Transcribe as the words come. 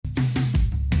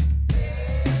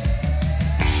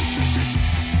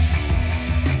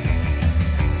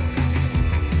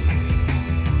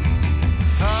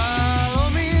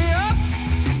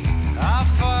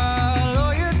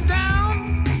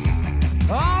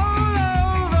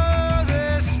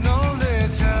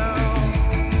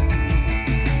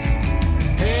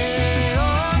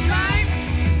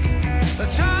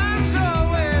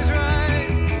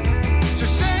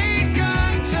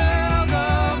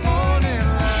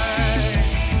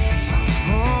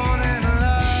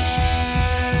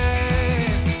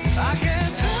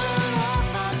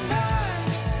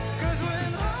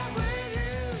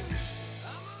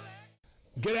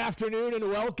afternoon and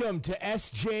welcome to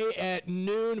SJ at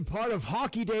Noon, part of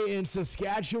Hockey Day in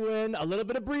Saskatchewan. A little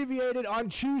bit abbreviated on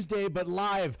Tuesday, but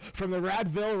live from the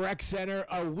Radville Rec Center.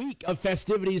 A week of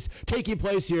festivities taking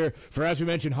place here for, as we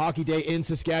mentioned, Hockey Day in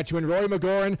Saskatchewan. Rory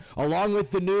McGoran, along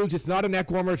with the Noogs. It's not a neck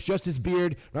warmer, it's just his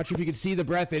beard. Not sure if you can see the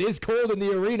breath. It is cold in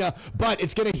the arena, but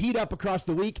it's going to heat up across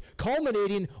the week,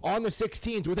 culminating on the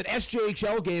 16th with an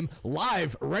SJHL game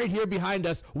live right here behind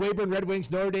us. Weyburn Red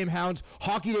Wings, Notre Dame Hounds,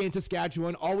 Hockey Day in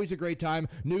Saskatchewan. Always a great time.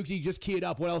 Noogsy, just key it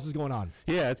up. What else is going on?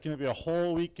 Yeah, it's going to be a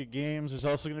whole week of games. There's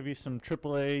also going to be some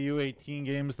AAA U18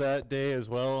 games that day as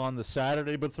well on the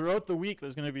Saturday. But throughout the week,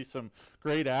 there's going to be some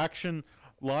great action.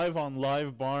 Live on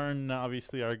Live Barn,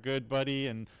 obviously our good buddy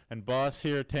and boss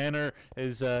here, Tanner,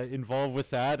 is involved with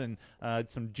that, and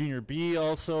some Junior B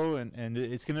also, and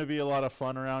it's going to be a lot of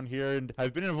fun around here. And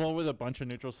I've been involved with a bunch of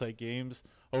neutral site games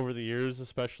over the years,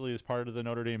 especially as part of the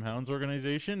Notre Dame Hounds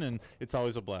organization, and it's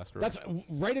always a blast. That's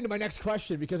right into my next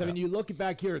question, because, I mean, you look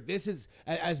back here, this is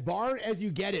as barn as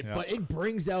you get it, but it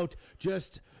brings out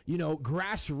just, you know,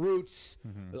 grassroots,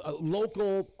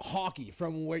 local hockey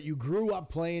from where you grew up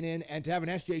playing in, and to have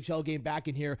an SJHL game back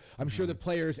in here, I'm sure the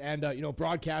players and, you know,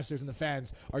 broadcasters and the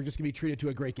fans are just going to be treated to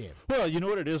a great game. Well, you know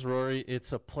what it is, Rory?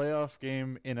 It's a playoff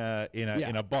game in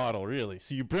a bottle, really.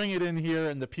 So you bring it in here,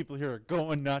 and the people here are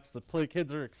going nuts. The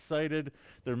kids are excited.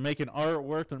 They're making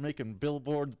artwork. They're making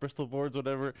billboards, Bristol boards,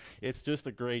 whatever. It's just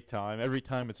a great time. Every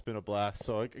time it's been a blast.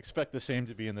 So I expect the same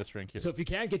to be in this rink here. So if you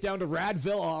can, get down to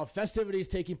Radville. Festivities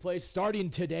taking place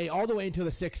starting today all the way until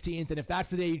the 16th. And if that's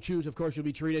the day you choose, of course, you'll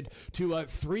be treated to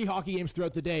 3 hockey games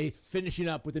throughout the day, finishing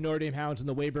up with the Notre Dame Hounds and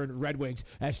the Weyburn Red Wings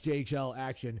SJHL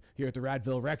action here at the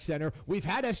Radville Rec Center. We've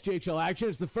had SJHL action.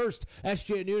 It's the first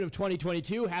SJ at Noon of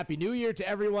 2022. Happy New Year to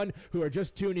everyone who are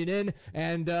just tuning in.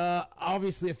 And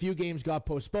obviously a few games got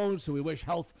postponed, so we wish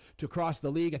health to across the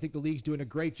league. I think the league's doing a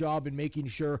great job in making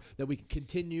sure that we can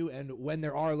continue, and when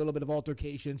there are a little bit of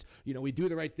altercations, you know, we do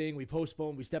the right thing. We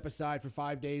postpone, we step aside for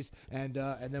 5 days, and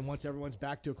then once everyone's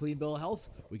back to a clean bill of health,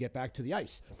 we get back to the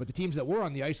ice. But the teams that were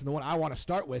on the ice, and the one I want to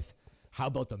start with, how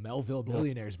about the Melville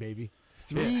Millionaires, baby?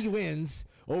 3 wins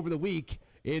over the week.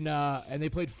 And they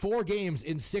played 4 games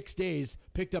in 6 days,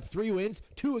 picked up 3 wins,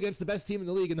 2 against the best team in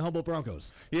the league in the Humboldt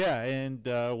Broncos. Yeah, and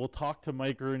we'll talk to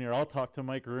Mike Rooney, or I'll talk to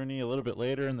Mike Rooney a little bit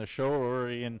later in the show,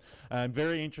 Rory, and I'm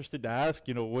very interested to ask,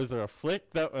 you know, was there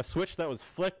a switch that was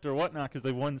flicked or whatnot, because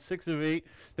they've won 6 of 8.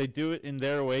 They do it in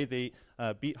their way. They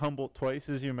beat Humboldt twice,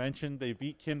 as you mentioned. They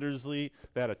beat Kindersley.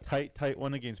 They had a tight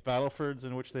one against Battlefords,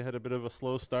 in which they had a bit of a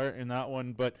slow start in that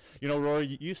one. But, you know,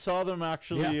 Rory, you saw them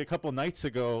actually a couple nights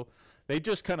ago. They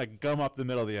just kind of gum up the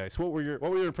middle of the ice. What were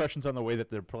your impressions on the way that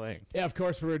they're playing? Yeah, of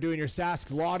course, we were doing your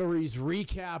Sask Lotteries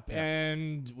recap,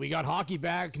 and we got hockey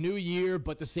back, new year,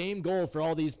 but the same goal for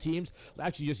all these teams.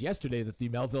 Actually, just yesterday that the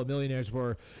Melville Millionaires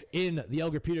were in the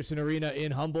Elgar Peterson Arena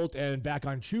in Humboldt, and back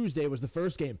on Tuesday was the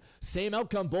first game. Same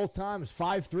outcome both times,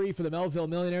 5-3 for the Melville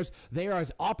Millionaires. They are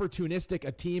as opportunistic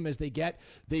a team as they get.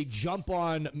 They jump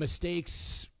on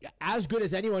mistakes as good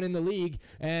as anyone in the league,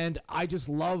 and I just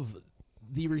love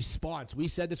the response. We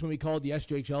said this when we called the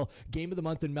SJHL Game of the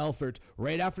Month in Melfort,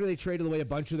 right after they traded away a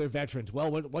bunch of their veterans.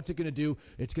 Well, what's it going to do?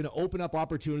 It's going to open up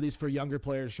opportunities for younger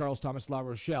players. Charles Thomas La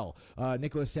Rochelle,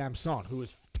 Nicholas Samson, who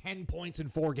was 10 points in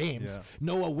 4 games,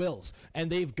 Noah Wills, and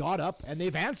they've got up and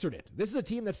they've answered it. This is a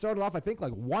team that started off, I think,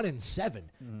 like 1-7,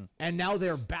 and now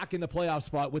they're back in the playoff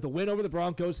spot with a win over the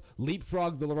Broncos,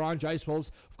 leapfrog the LaRange Ice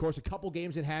Wolves. Of course, a couple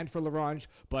games in hand for LaRange,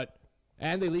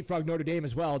 and they leapfrog Notre Dame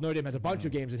as well. Notre Dame has a bunch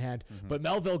of games in hand. But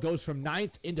Melville goes from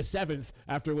 9th into 7th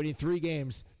after winning 3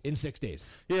 games in 6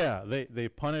 days. Yeah, they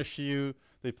punish you.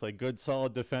 They play good,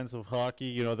 solid defensive hockey.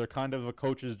 You know, they're kind of a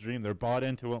coach's dream. They're bought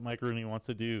into what Mike Rooney wants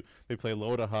to do. They play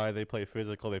low to high. They play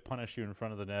physical. They punish you in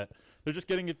front of the net. They're just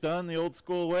getting it done the old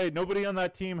school way. Nobody on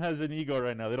that team has an ego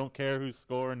right now. They don't care who's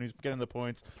scoring, who's getting the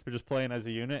points. They're just playing as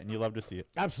a unit, and you love to see it.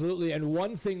 Absolutely. And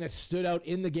one thing that stood out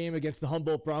in the game against the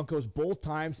Humboldt Broncos both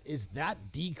times is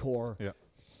that D-core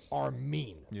are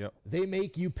mean. They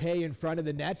make you pay in front of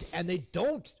the net, and they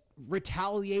don't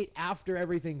retaliate after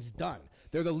everything's done.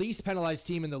 They're the least penalized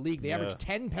team in the league. They average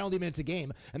 10 penalty minutes a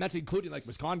game, and that's including like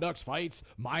misconducts, fights,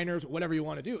 minors, whatever you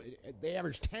want to do. They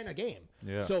average 10 a game.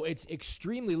 So it's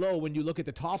extremely low when you look at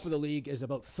the top of the league is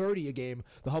about 30 a game,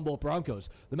 the Humboldt Broncos.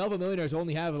 The Melville Millionaires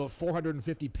only have about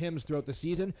 450 PIMs throughout the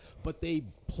season, but they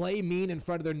play mean in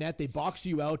front of their net. They box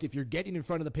you out. If you're getting in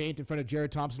front of the paint, in front of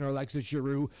Jared Thompson or Alexis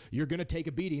Giroux, you're going to take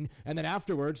a beating. And then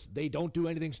afterwards, they don't do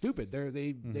anything stupid.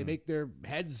 They make their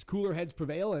cooler heads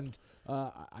prevail, and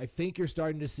I think you're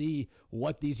starting to see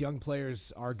what these young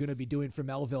players are going to be doing for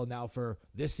Melville now for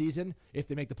this season, if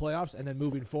they make the playoffs, and then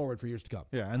moving forward for years to come.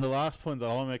 Yeah, and the last point that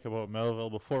I'll make about Melville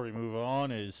before we move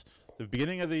on is the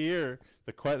beginning of the year,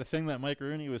 the thing that Mike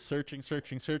Rooney was searching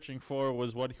for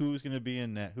was who's going to be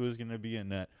in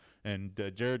net,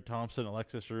 and Jared Thompson,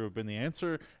 Alexis Giroux have been the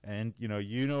answer. And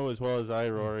you know as well as I,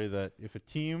 Rory, that if a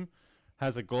team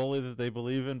has a goalie that they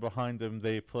believe in behind them,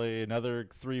 they play another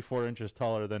 3-4 inches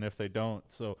taller than if they don't.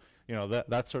 So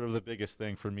that's sort of the biggest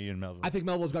thing for me in Melville. I think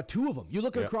Melville's got two of them. You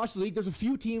look across the league, there's a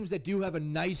few teams that do have a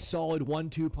nice, solid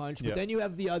 1-2 punch, but then you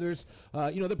have the others.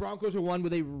 The Broncos are one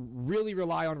where they really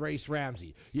rely on Race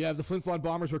Ramsey. You have the Flin Flon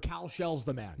Bombers where Cal Shell's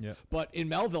the man. Yeah. But in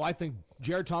Melville, I think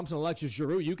Jared Thompson and Alexis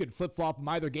Giroux, you could flip-flop them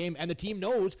either game, and the team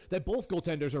knows that both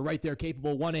goaltenders are right there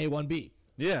capable 1A, 1B.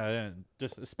 Yeah, and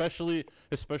just especially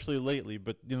lately.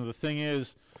 But the thing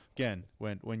is, again,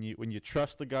 when you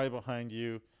trust the guy behind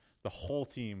you, the whole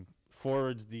team,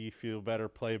 forwards, D, feel better,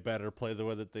 play the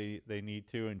way that they need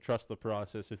to, and trust the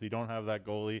process. If you don't have that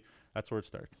goalie, that's where it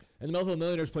starts. And the Melville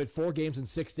Millionaires played 4 games in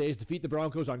 6 days, defeat the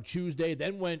Broncos on Tuesday,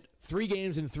 then went 3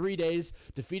 games in 3 days,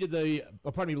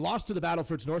 lost to the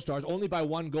Battlefords North Stars only by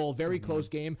 1 goal, very close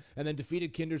game, and then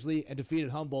defeated Kindersley and defeated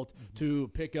Humboldt to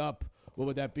pick up, what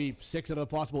would that be, 6 out of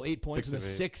the possible 8 points in a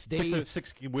 6 day.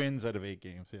 6 wins out of 8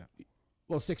 games, yeah.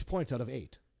 Well, 6 points out of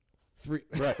 8. 3.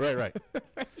 Right.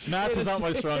 Math is not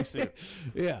my strong suit.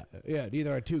 Yeah.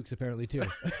 Neither are Tukes, apparently, too.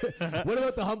 What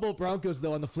about the Humboldt Broncos,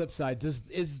 though, on the flip side?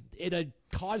 Is it a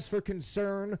cause for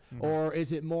concern, or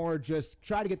is it more just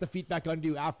try to get the feet back under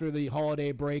you after the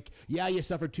holiday break? Yeah, you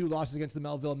suffered 2 losses against the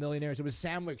Melville Millionaires. It was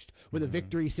sandwiched with a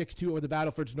victory 6-2 over the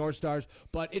Battlefords North Stars,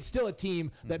 but it's still a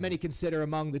team that many consider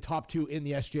among the top 2 in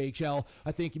the SJHL.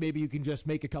 I think maybe you can just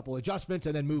make a couple adjustments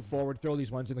and then move forward, throw these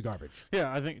ones in the garbage.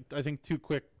 Yeah, I think 2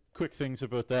 quick things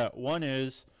about that. One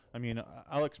is,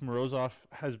 Alex Morozov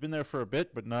has been there for a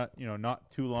bit, but not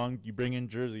too long. You bring in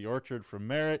Jersey Orchard from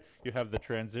Merritt. You have the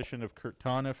transition of Kurt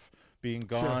Toneff being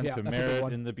gone to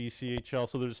Merritt in the BCHL.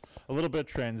 So there's a little bit of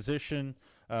transition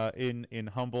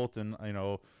in Humboldt, and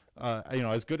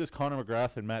as good as Connor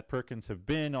McGrath and Matt Perkins have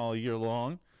been all year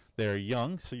long, they're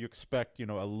young, so you expect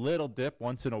a little dip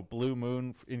once in a blue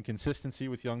moon inconsistency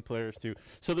with young players too.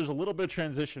 So there's a little bit of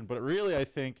transition, but really I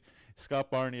think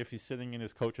Scott Barney, if he's sitting in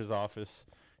his coach's office,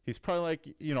 he's probably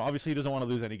like, obviously he doesn't want to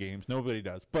lose any games. Nobody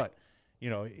does. But,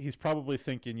 he's probably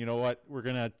thinking, you know what,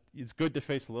 it's good to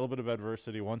face a little bit of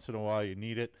adversity once in a while. You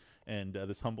need it. And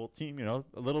this Humboldt team,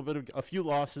 a few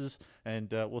losses, and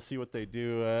we'll see what they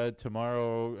do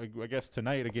tomorrow, I guess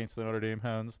tonight against the Notre Dame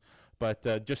Hounds.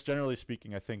 But just generally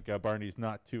speaking, I think Barney's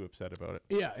not too upset about it.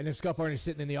 Yeah, and if Scott Barney's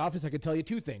sitting in the office, I can tell you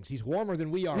 2 things. He's warmer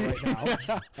than we are right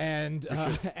now,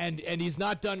 and he's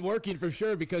not done working for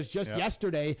sure, because just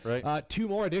yesterday, 2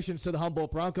 more additions to the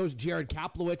Humboldt Broncos. Jared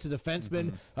Kaplowitz, a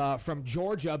defenseman from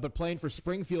Georgia, but playing for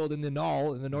Springfield in the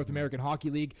NAL, in the North American Hockey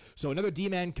League. So another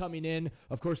D-man coming in.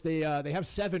 Of course, they have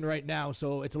 7 right now,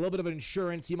 so it's a little bit of an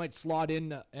insurance. He might slot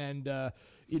in and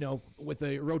with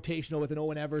a rotational with an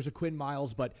Owen Evers, a Quinn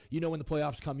Miles, but when the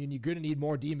playoffs come in, you're going to need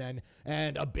more D-men.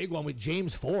 And a big one with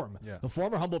James Form, the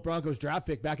former Humboldt Broncos draft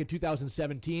pick back in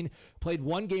 2017, played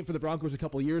 1 game for the Broncos a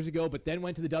couple of years ago, but then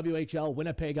went to the WHL,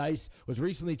 Winnipeg Ice, was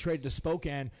recently traded to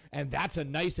Spokane, and that's a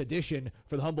nice addition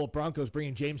for the Humboldt Broncos,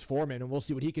 bringing James Form in, and we'll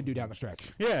see what he can do down the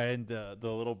stretch. Yeah, and the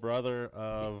little brother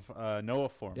of Noah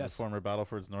Form, the former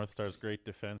Battlefords North Stars, great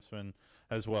defenseman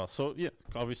as well. So,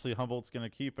 obviously Humboldt's going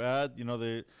to keep at,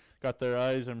 they got their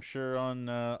eyes, I'm sure,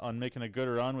 on making a good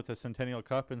run with the Centennial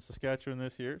Cup in Saskatchewan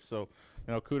this year. So,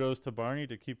 kudos to Barney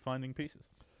to keep finding pieces.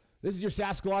 This is your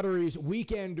Sask Lotteries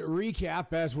weekend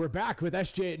recap as we're back with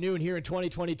SJ at noon here in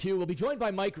 2022. We'll be joined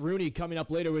by Mike Rooney coming up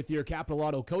later with your Capital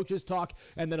Lotto Coaches Talk.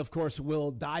 And then, of course,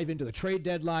 we'll dive into the trade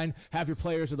deadline, have your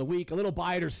players of the week, a little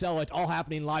buy it or sell it, all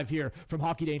happening live here from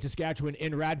Hockey Day in Saskatchewan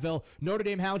in Radville. Notre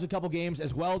Dame Hounds a couple games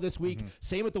as well this week.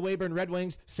 Same with the Weyburn Red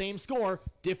Wings. Same score,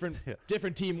 different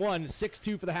team won.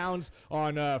 6-2 for the Hounds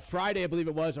on Friday, I believe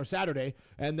it was, or Saturday.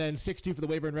 And then 6-2 for the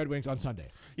Weyburn Red Wings on Sunday.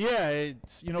 Yeah,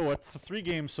 it's, the 3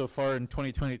 games so far in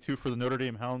 2022 for the Notre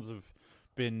Dame Hounds have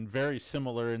been very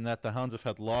similar in that the Hounds have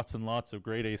had lots and lots of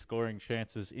grade A scoring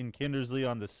chances. In Kindersley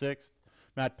on the 6th,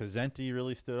 Matt Pizzenti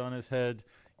really stood on his head.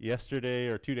 Yesterday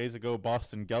or 2 days ago,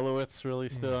 Boston Gelowitz really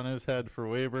stood on his head for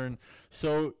Weyburn.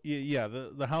 So,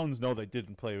 the Hounds know they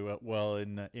didn't play well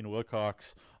in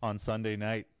Wilcox on Sunday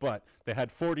night, but they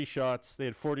had 40 shots. They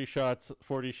had 40 shots,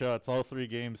 all 3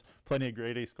 games, plenty of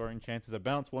grade A scoring chances. A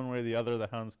bounce one way or the other, the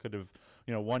Hounds could have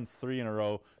won 3 in a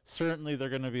row. Certainly they're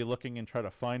going to be looking and try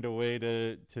to find a way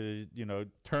to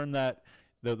turn that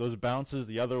those bounces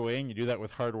the other way, and you do that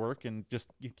with hard work and just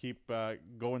you keep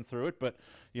going through it. But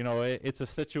it's a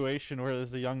situation where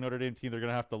there's a young Notre Dame team. They're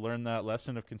going to have to learn that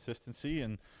lesson of consistency,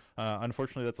 and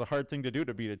unfortunately, that's a hard thing to do,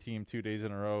 to beat a team 2 days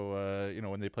in a row.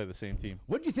 When they play the same team.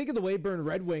 What do you think of the Weyburn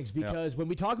Red Wings? Because when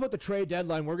we talk about the trade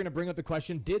deadline, we're going to bring up the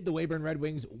question: did the Weyburn Red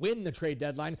Wings win the trade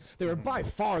deadline? They were by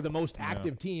far the most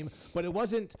active team, but it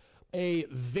wasn't a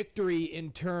victory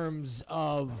in terms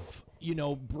of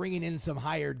bringing in some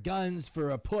hired guns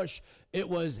for a push. It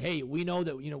was, hey, we know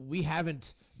that we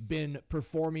haven't been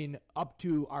performing up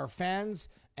to our fans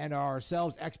and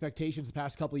ourselves expectations the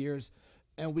past couple of years,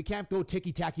 and we can't go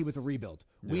ticky-tacky with a rebuild.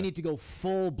 We need to go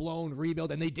full-blown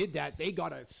rebuild, and they did that. They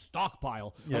got a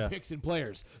stockpile of picks and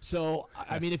players. So,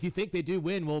 I mean, if you think they do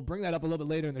win, we'll bring that up a little bit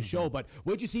later in the show. But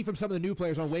what did you see from some of the new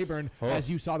players on Weyburn as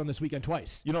you saw them this weekend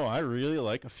twice? I really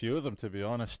like a few of them, to be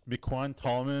honest. Miquan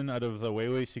Tallman out of the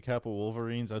Waywe-Sikapa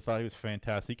Wolverines, I thought he was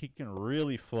fantastic. He can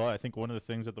really fly. I think one of the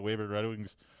things that the Weyburn Red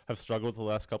Wings have struggled with the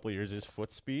last couple of years is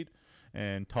foot speed.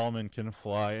 And Tallman can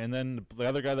fly. And then the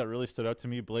other guy that really stood out to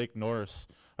me, Blake Norris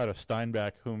out of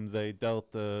Steinbach, whom they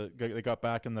got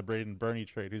back in the Braden Burney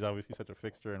trade. He's obviously such a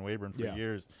fixture in Weyburn for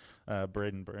years,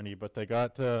 Braden Burney. But they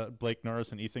got Blake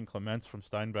Norris and Ethan Clements from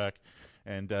Steinbach.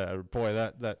 And boy,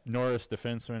 that Norris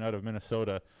defenseman out of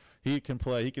Minnesota, he can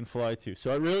play, he can fly too.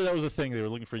 So really that was the thing. They were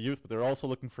looking for youth, but they're also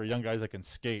looking for young guys that can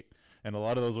skate. And a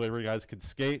lot of those Weyburn guys could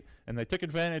skate, and they took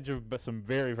advantage of some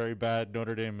very, very bad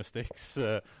Notre Dame mistakes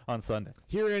on Sunday.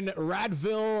 Here in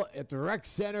Radville at the Rec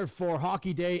Center for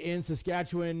Hockey Day in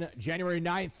Saskatchewan, January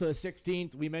 9th,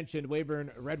 16th. We mentioned Weyburn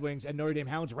Red Wings and Notre Dame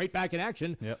Hounds right back in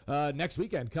action next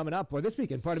weekend coming up, or this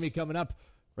weekend, coming up.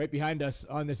 Right behind us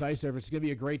on this ice surface. It's going to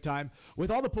be a great time.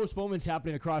 With all the postponements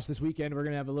happening across this weekend, we're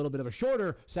going to have a little bit of a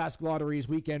shorter Sask Lotteries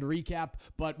weekend recap.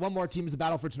 But one more team is the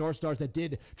Battleford's North Stars that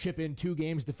did chip in 2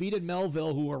 games, defeated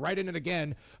Melville, who were right in it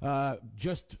again,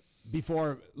 just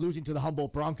before losing to the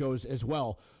Humboldt Broncos as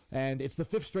well. And it's the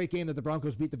 5th straight game that the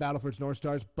Broncos beat the Battleford's North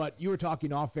Stars. But you were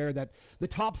talking off air that the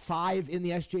top 5 in the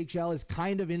SJHL is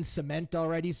kind of in cement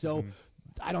already. So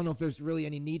I don't know if there's really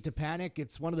any need to panic.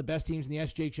 It's one of the best teams in the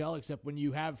SJHL, except when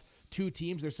you have 2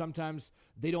 teams, there's sometimes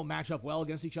they don't match up well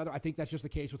against each other. I think that's just the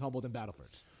case with Humboldt and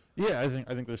Battleford. Yeah, I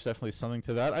think there's definitely something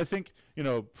to that. I think,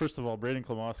 first of all, Braden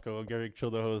Klamosko and Gary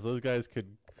Childahose, those guys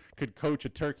could coach a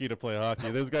turkey to play hockey.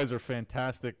 Those guys are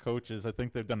fantastic coaches. I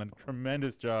think they've done a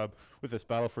tremendous job with this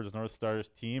Battleford's North Stars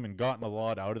team and gotten a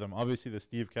lot out of them. Obviously, the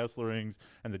Steve Kesslerinks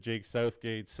and the Jake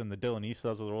Southgates and the Dylan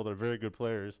Eastaws of the world are very good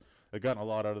players. They've gotten a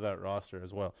lot out of that roster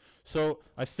as well. So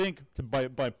I think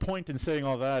by point in saying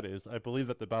all that is I believe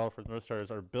that the Battleford North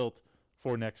Stars are built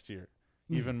for next year,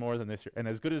 even more than this year. And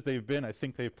as good as they've been, I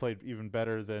think they've played even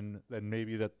better than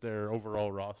maybe that their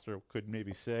overall roster could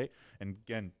maybe say. And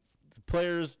again, the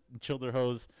players,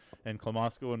 Childerhose and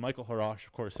Klamosko and Michael Harash,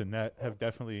 of course, in net, have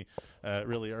definitely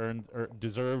really earned or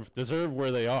deserve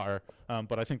where they are.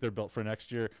 But I think they're built for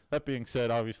next year. That being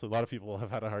said, obviously, a lot of people have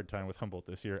had a hard time with Humboldt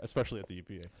this year, especially at the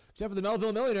UPA. Except for the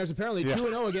Melville Millionaires, apparently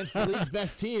 2-0 against the league's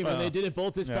best team, and they did it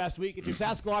both this past week. It's your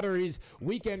Sask Lotteries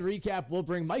weekend recap. We'll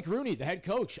bring Mike Rooney, the head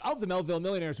coach of the Melville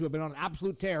Millionaires, who have been on an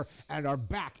absolute tear and are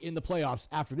back in the playoffs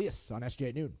after this on SJ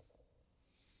at Noon.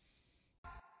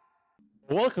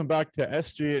 Welcome back to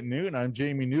SJ at Noon. I'm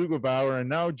Jamie Neugebauer, and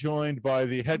now joined by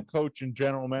the head coach and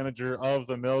general manager of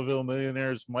the Melville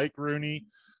Millionaires, Mike Rooney.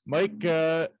 Mike,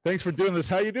 thanks for doing this.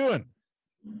 How you doing?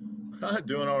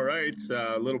 Doing all right.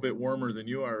 A little bit warmer than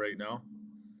you are right now.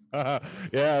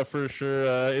 Yeah, for sure.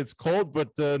 It's cold, but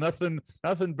nothing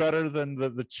better than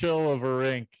the chill of a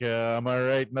rink. Am I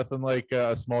right? Nothing like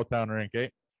a small town rink, eh?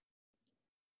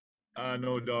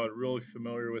 No doubt. Really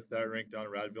familiar with that rink down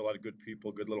in Radville. A lot of good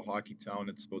people, good little hockey town.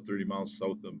 It's about 30 miles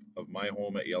south of my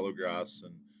home at Yellowgrass.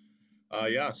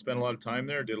 And spent a lot of time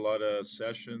there. Did a lot of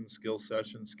sessions, skill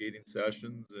sessions, skating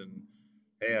sessions. And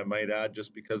hey, I might add,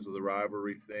 just because of the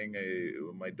rivalry thing,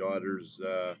 my daughter's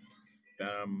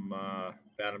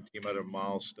Bantam team out of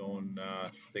Milestone, I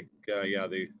think,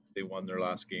 they won their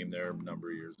last game there a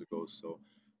number of years ago. So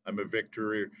I'm a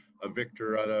victor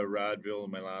out of Radville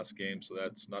in my last game, so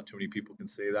that's not too many people can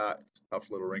say that. It's a tough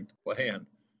little rink to play in.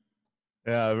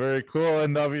 Yeah, very cool.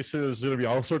 And obviously there's going to be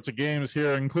all sorts of games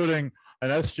here, including an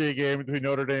SJ game between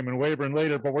Notre Dame and Weyburn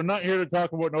later. But we're not here to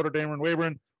talk about Notre Dame and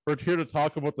Weyburn. We're here to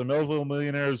talk about the Melville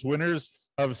Millionaires, winners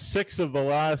of 6 of the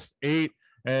last 8.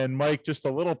 And Mike, just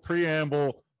a little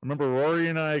preamble. Remember, Rory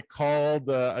and I called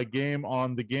a game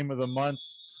on the Game of the Month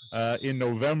in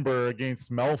November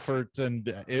against Melfort, and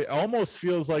it almost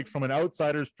feels like, from an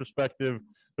outsider's perspective,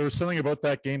 there was something about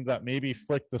that game that maybe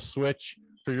flicked the switch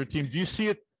for your team. Do you see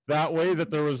it that way, that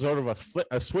there was sort of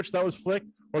a switch that was flicked,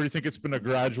 or do you think it's been a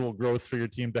gradual growth for your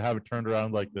team to have it turned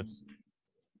around like this?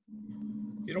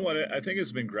 You know what? I think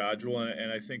it's been gradual,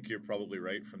 and I think you're probably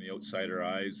right from the outsider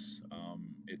eyes.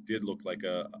 It did look like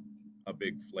a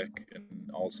big flick, and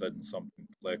all of a sudden something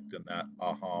clicked, and that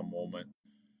aha moment.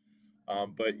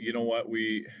 But you know what?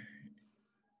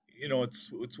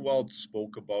 It's well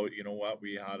spoke about. You know what?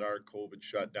 We had our COVID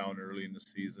shutdown early in the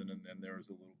season, and then there was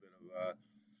a little bit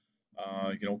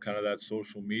of kind of that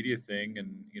social media thing,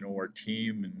 and our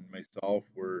team and myself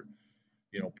were,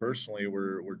 personally,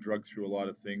 we're drugged through a lot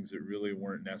of things that really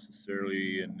weren't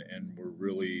necessary, and were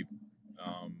really,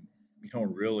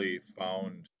 really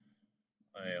found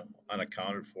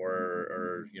unaccounted for,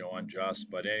 or unjust.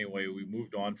 But anyway, we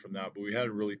moved on from that. But we had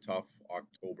a really tough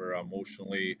October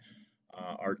emotionally.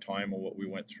 Our time of what we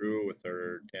went through with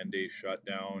our 10-day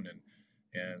shutdown,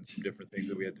 and some different things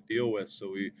that we had to deal with.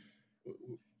 So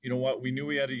you know what, we knew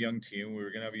we had a young team. We were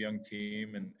going to have a young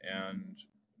team,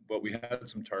 but we had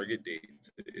some target dates.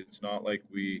 It's not like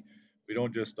we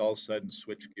don't just all of a sudden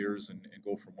switch gears and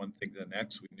go from one thing to the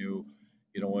next. We knew,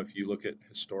 if you look at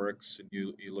historics and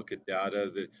you look at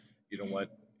data, that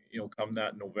come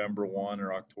that November 1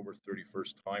 or October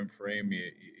 31st time frame,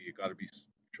 you got to be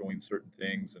showing certain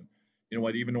things. And you know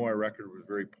what, even though our record was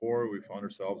very poor, we found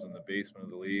ourselves in the basement of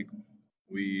the league.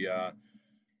 We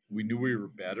knew we were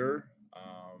better,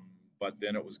 but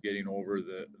then it was getting over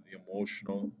the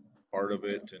emotional part of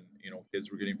it, and kids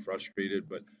were getting frustrated.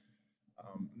 But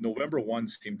November 1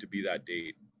 seemed to be that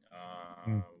date.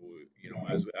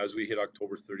 As we hit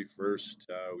October 31st,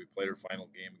 we played our final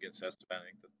game against Estevan, I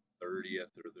think the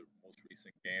 30th or the most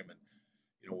recent game, and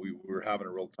we were having a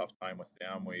real tough time with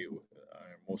them.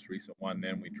 Our most recent one,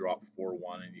 then we dropped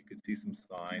 4-1, and you could see some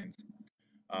signs.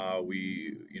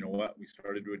 We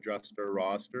started to adjust our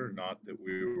roster. Not that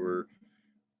we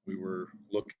were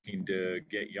looking to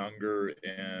get younger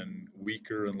and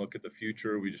weaker and look at the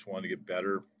future. We just wanted to get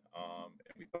better.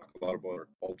 And we talk a lot about our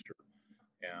culture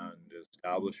and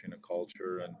establishing a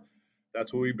culture, and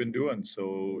that's what we've been doing.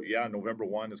 So yeah, November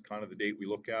 1 is kind of the date we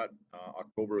look at.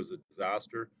 October is a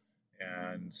disaster,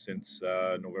 and since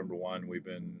November 1, we've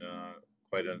been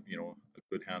quite a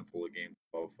good handful of games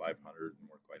above 500, and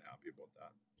we're quite happy about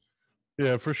that.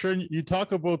 Yeah, for sure. You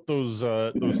talk about those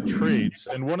traits,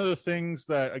 and one of the things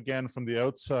that, again, from the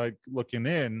outside looking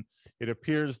in, it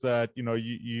appears that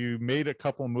you made a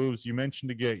couple of moves. You mentioned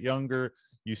to get younger.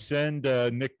 You send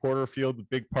Nick Porterfield, a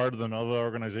big part of the Nova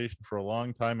organization for a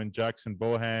long time, and Jackson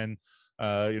Bohan,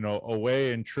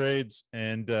 away in trades.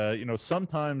 And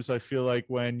sometimes I feel like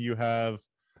when you have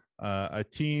a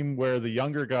team where the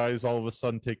younger guys all of a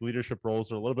sudden take leadership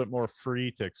roles, are a little bit more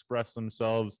free to express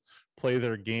themselves, play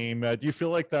their game. Do you feel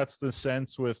like that's the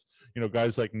sense with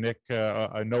guys like Nick,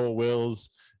 Noah Wills,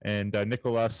 and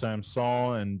Nicolas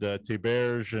Samson, and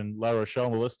Theberge and La Rochelle,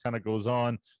 and the list kind of goes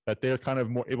on, that they're kind of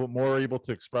more able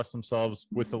to express themselves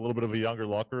with a little bit of a younger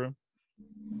locker room?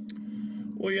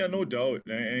 Well, yeah, no doubt,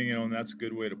 and that's a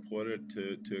good way to put it,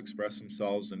 to express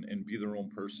themselves and be their own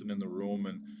person in the room,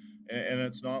 and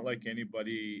it's not like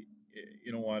anybody,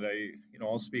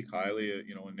 I'll speak highly of,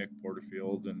 Nick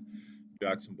Porterfield and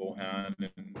Jackson Bohan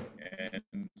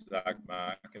and Zach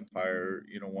McIntyre.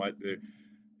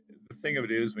 The thing of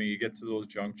it is, when you get to those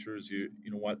junctures,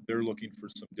 they're looking for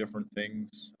some different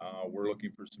things. We're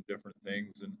looking for some different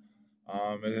things, and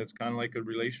it's kind of like a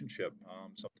relationship.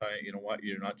 Sometimes,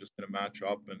 you're not just going to match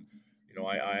up, and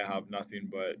I have nothing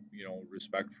but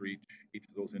respect for each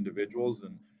of those individuals.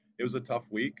 And it was a tough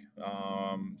week.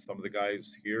 Some of the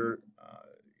guys here,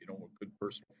 were good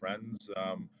personal friends,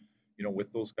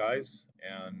 with those guys.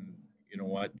 And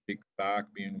Jake Back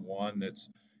being one that's,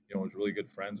 was really good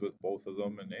friends with both of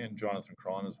them, and Jonathan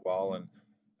Cron as well. And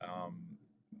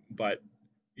but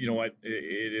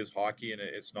it is hockey, and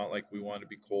it's not like we want to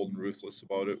be cold and ruthless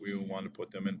about it. We want to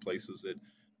put them in places that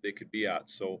they could be at.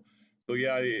 So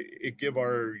yeah, it give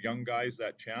our young guys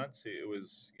that chance. It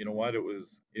was,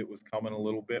 it was coming a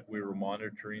little bit. We were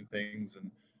monitoring things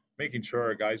and making sure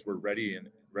our guys were ready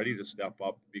to step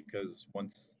up, because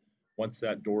once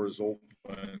that door is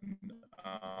open,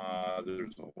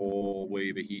 there's a whole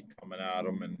wave of heat coming at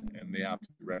them, and they have to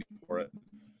be ready for it.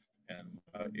 And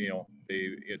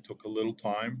it took a little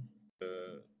time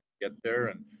to get there,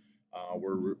 and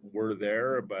we're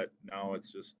there, but now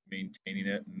it's just maintaining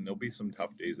it. And there'll be some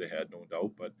tough days ahead, no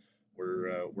doubt, but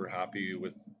we're happy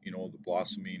with the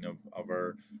blossoming of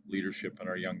our leadership and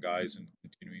our young guys, and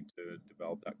continuing to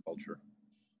develop that culture.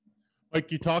 Like,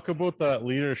 you talk about that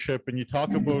leadership, and you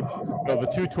talk about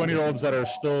the two 20-year-olds that are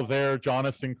still there,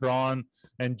 Jonathan Cron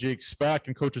and Jake Speck,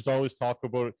 and coaches always talk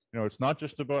about it. It's not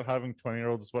just about having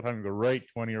 20-year-olds, it's about having the right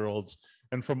 20-year-olds.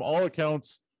 And from all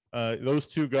accounts, Those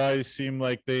two guys seem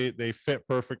like they fit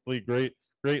perfectly. Great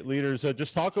leaders.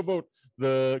 Just talk about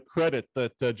the credit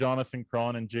that Jonathan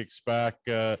Cron and Jake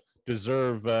Spack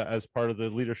deserve as part of the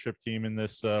leadership team in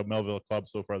this Melville club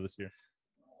so far this year.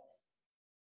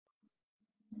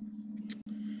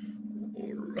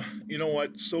 You know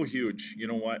what? So huge. You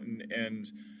know what?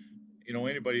 And you know,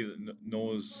 anybody that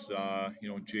knows, you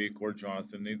know, Jake or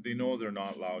Jonathan, they know they're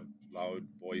not loud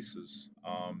voices.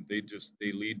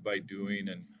 They lead by doing,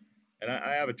 and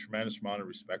I have a tremendous amount of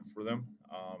respect for them.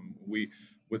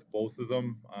 With both of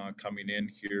them coming in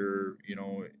here, you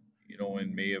know,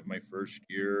 in May of my first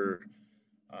year,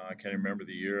 I can't remember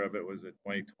the year of it. Was it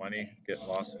 2020? Getting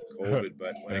lost in COVID,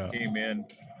 but when it came in,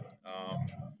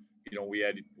 you know, we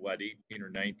had 18 or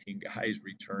 19 guys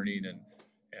returning, and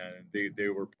they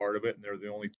were part of it, and they're the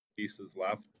only two pieces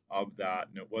left of that.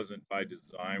 And it wasn't by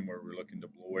design where we're looking to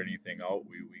blow anything out.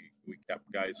 We kept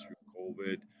guys through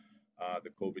COVID, the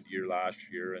COVID year last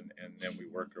year, and then we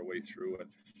worked our way through it.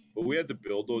 But we had to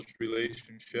build those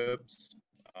relationships.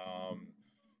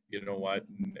 You know what?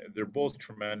 And they're both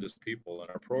tremendous people, and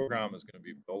our program is going to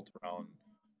be built around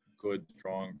good,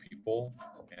 strong people.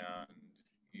 And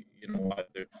you know what?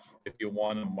 If you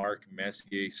want to Mark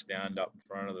Messier stand up in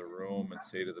front of the room and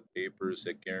say to the papers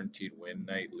that guaranteed win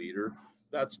night leader,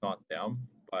 that's not them.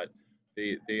 But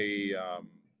they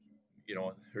you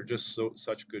know, they're just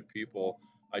such good people.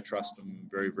 I trust them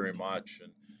very, very much.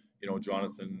 And you know,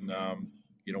 Jonathan,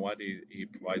 you know what? He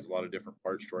provides a lot of different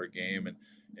parts to our game,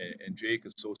 and Jake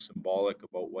is so symbolic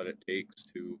about what it takes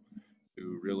to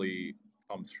really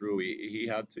come through. He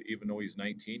had to, even though he's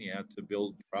 19, he had to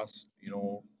build trust, you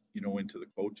know, into the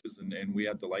coaches, and we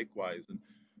had to likewise. And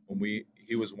when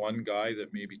he was one guy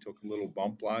that maybe took a little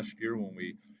bump last year when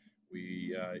we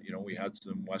you know, we had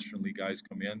some Western League guys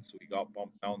come in, so he got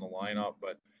bumped down the lineup,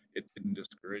 but it didn't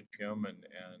discourage him, and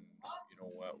you know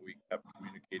what, we kept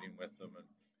communicating with him,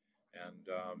 and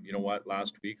you know what,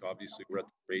 last week, obviously we're at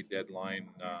the trade deadline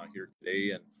here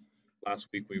today, and last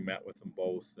week we met with them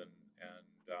both, and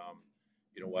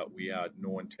you know what, we had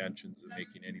no intentions of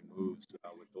making any moves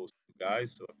with those two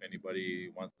guys. So if anybody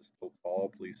wants to still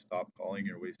call, please stop calling.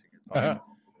 You're wasting your time.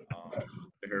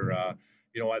 They're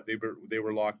you know what, they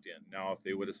were locked in. Now, if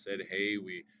they would have said, hey,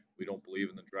 we don't believe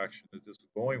in the direction that this is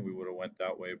going, we would have went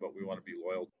that way. But we want to be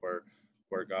loyal to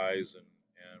our guys, and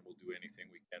we'll do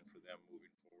anything we can for them moving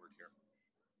forward here.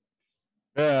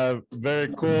 Yeah,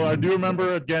 very cool. I do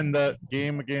remember, again, that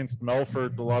game against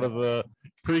Melfort, a lot of the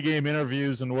pregame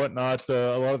interviews and whatnot,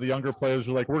 a lot of the younger players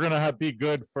were like, we're going to be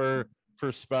good for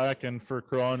Spack and for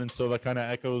Cron, and so that kind of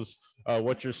echoes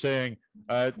what you're saying.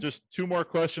 Just two more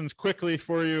questions quickly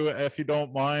for you, if you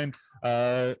don't mind.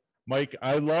 Mike,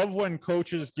 I love when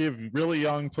coaches give really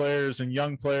young players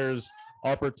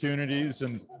opportunities,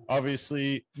 and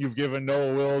obviously you've given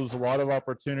Noah Wills a lot of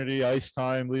opportunity, ice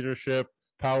time, leadership,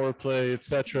 power play,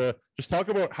 etc. Just talk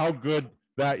about how good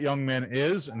that young man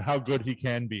is and how good he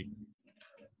can be.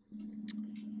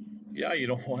 Yeah, you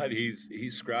know what? He's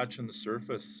scratching the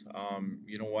surface.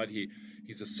 You know what?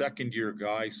 He's a second year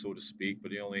guy, so to speak,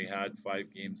 but he only had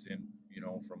 5 games in, you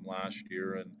know, from last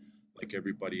year, and like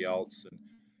everybody else. And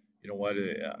you know what?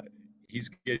 He's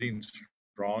getting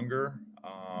stronger.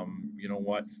 You know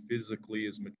what? Physically,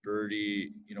 his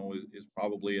maturity, you know, is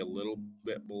probably a little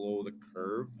bit below the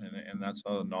curve, and that's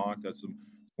not a knock. That's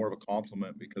more of a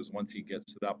compliment, because once he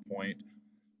gets to that point,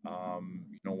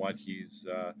 you know what? It's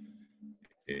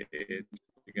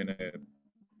going to,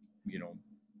 you know,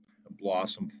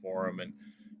 blossom for him. And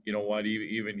you know what,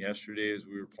 even yesterday as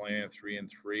we were playing 3-3,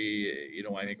 you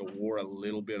know, I think it wore a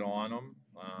little bit on him.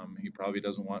 He probably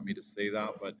doesn't want me to say that,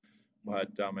 but I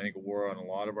think it wore on a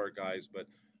lot of our guys. But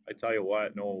I tell you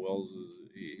what, Noah Wills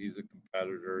he's a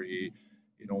competitor. You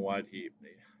know what, he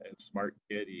a smart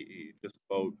kid. He just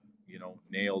about, you know,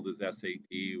 nailed his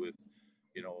SAT with,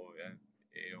 you know, and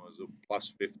it was a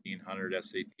plus 1,500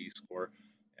 SAT score.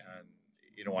 And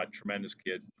you know what, tremendous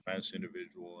kid, tremendous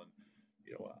individual, and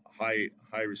you know,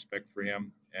 high respect for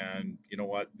him. And you know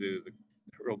what, the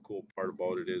real cool part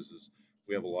about it is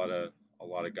we have a lot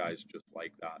of guys just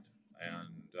like that.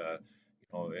 And you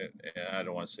know, and I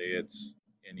don't want to say it's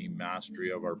any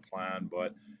mastery of our plan,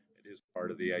 but it is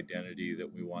part of the identity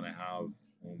that we want to have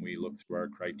when we look through our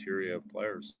criteria of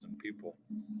players and people.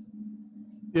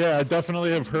 Yeah, I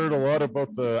definitely have heard a lot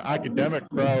about the academic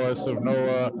prowess of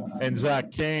Noah and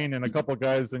Zach Kane and a couple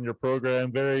guys in your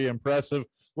program. Very impressive.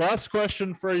 Last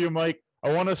question for you, Mike.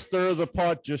 I want to stir the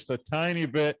pot just a tiny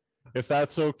bit, if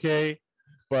that's okay.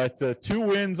 But 2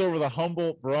 wins over the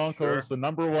Humboldt Broncos, Sure. The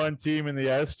 #1 team in the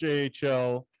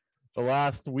SJHL, the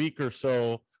last week or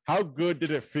so. How good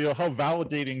did it feel? How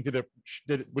validating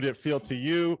would it feel to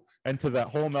you and to that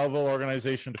whole Melville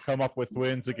organization to come up with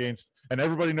wins against? And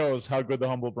everybody knows how good the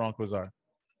Humboldt Broncos are.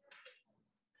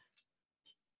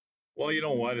 Well, you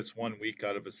know what? It's 1 week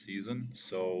out of a season,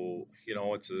 so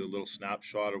it's a little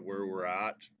snapshot of where we're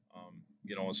at.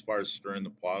 As far as stirring the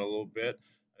pot a little bit,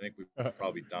 I think we've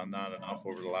probably done that enough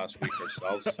over the last week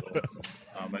ourselves. So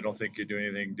I don't think you're doing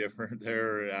anything different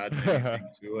there, or adding anything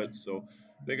to it. So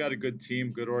they got a good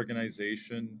team, good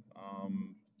organization.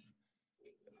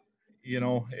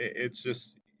 It's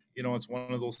just, it's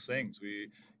one of those things.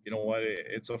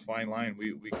 It's a fine line.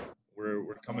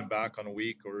 We're coming back on a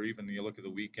week, or even you look at the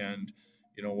weekend.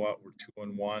 You know what? We're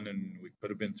 2-1, and we could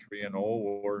have been 3-0,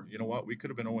 or you know what? We could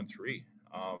have been 0-3.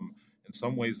 In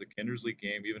some ways, the Kindersley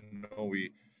game, even though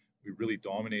we really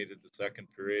dominated the second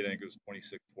period, I think it was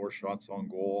 26-4 shots on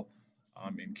goal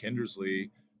in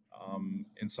Kindersley.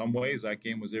 In some ways, that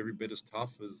game was every bit as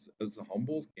tough as the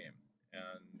Humboldt game,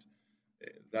 and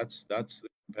that's the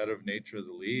competitive nature of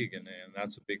the league, and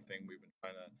that's a big thing we've been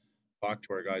trying to talk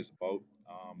to our guys about.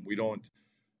 We don't.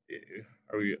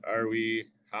 Are we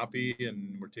happy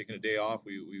and we're taking a day off?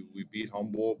 We beat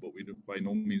Humboldt, but by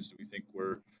no means do we think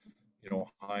we're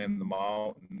high in the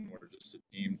mountain. We're just a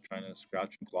team trying to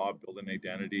scratch and claw, build an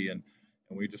identity, and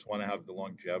we just want to have the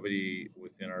longevity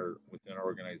within our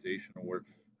organization where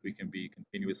we can be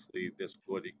continuously this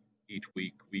good each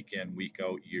week, week in, week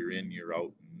out, year in, year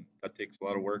out, and that takes a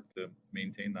lot of work to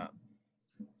maintain that.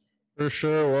 For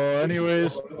sure. Well,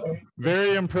 anyways,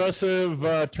 very impressive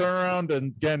turnaround,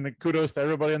 and again, kudos to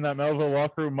everybody in that Melville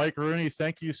locker room. Mike Rooney,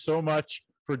 thank you so much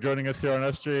for joining us here on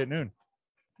SJ at Noon.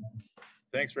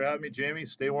 Thanks for having me, Jamie.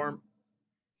 Stay warm.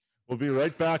 We'll be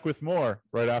right back with more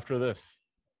right after this.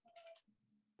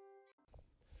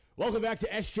 Welcome back to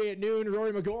SJ at Noon.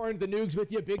 Rory McGorn, the Noogs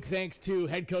with you. Big thanks to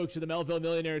head coach of the Melville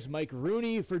Millionaires, Mike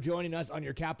Rooney, for joining us on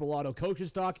your Capital Auto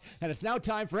Coaches Talk. And it's now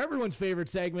time for everyone's favorite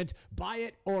segment, Buy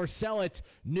It or Sell It.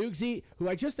 Noogsy, who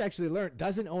I just actually learned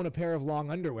doesn't own a pair of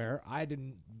long underwear. I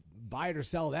didn't buy it or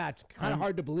sell that. Kind of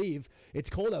hard to believe. It's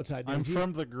cold outside. I'm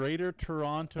from the greater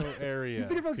Toronto area. You've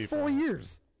been here for like 4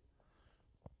 years.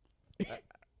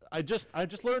 I just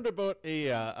learned about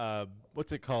a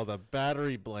what's it called? A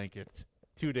battery blanket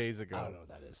 2 days ago. I don't know what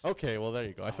that is. Okay, well there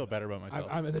you go. I feel better about myself.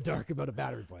 I'm in the dark about a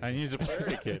battery blanket. I use a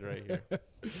Prairie Kid right here.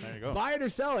 There you go. Buy it or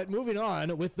sell it. Moving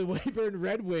on with the Weyburn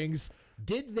Red Wings.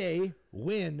 Did they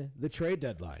win the trade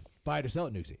deadline? Buy it or sell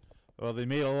it, Noogsy. Well, they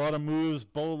made a lot of moves.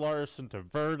 Bo Larson to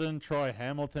Verdon, Troy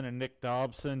Hamilton and Nick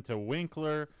Dobson to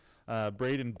Winkler,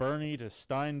 Braden Burney to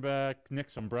Steinbach, Nick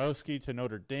Sombrowski to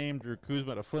Notre Dame, Drew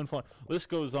Kuzma to Flin Flon. List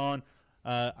goes on.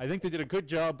 I think they did a good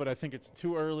job, but I think it's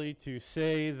too early to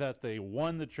say that they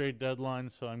won the trade deadline,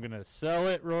 so I'm going to sell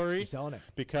it, Rory. You're selling it.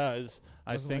 Because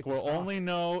I think we'll only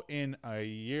know in a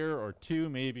year or two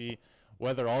maybe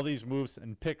whether all these moves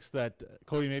and picks that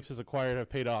Cody Mapes has acquired have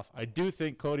paid off. I do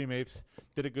think Cody Mapes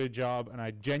did a good job, and I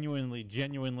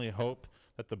genuinely hope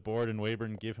that the board in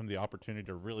Weyburn give him the opportunity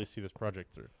to really see this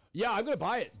project through. Yeah, I'm going to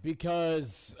buy it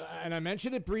because, and I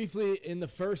mentioned it briefly in the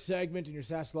first segment in your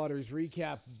Sask Lotteries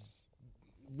recap,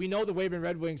 we know the Weyburn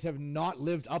Red Wings have not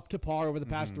lived up to par over the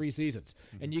past 3 seasons.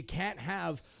 And you can't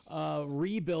have a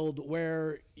rebuild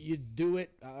where you do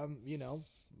it,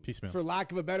 Piecemeal. for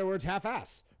lack of a better words,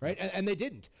 half-ass, right? And they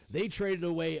didn't. They traded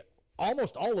away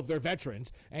almost all of their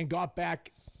veterans and got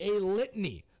back a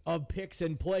litany of picks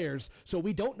and players. So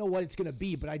we don't know what it's going to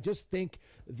be, but I just think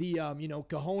the,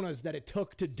 cojones that it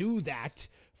took to do that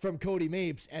from Cody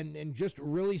Mapes and just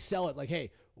really sell it like,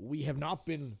 hey, we have not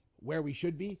been where we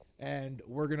should be, and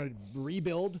we're going to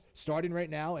rebuild starting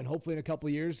right now, and hopefully in a couple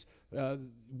of years,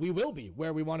 we will be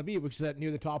where we want to be, which is at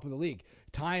near the top of the league.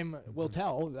 Time will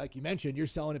tell. Like you mentioned, you're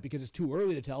selling it because it's too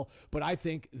early to tell, but I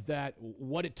think that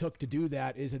what it took to do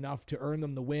that is enough to earn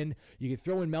them the win. You could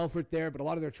throw in Melfort there, but a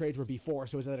lot of their trades were before,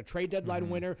 so is that a trade deadline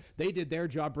winner? They did their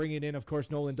job bringing in, of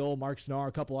course, Nolan Dole, Mark Snar,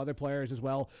 a couple other players as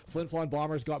well. Flin Flon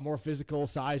Bombers got more physical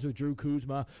size with Drew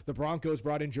Kuzma. The Broncos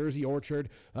brought in Jersey Orchard,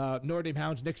 Notre Dame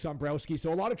Hounds, Nick Sombrowski.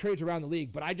 So a lot of trades around the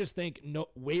league, but I just think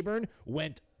Weyburn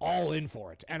went all in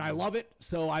for it, and I love it,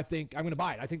 so I think I'm going to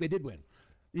buy it. I think they did win.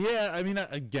 Yeah, I mean,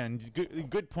 again,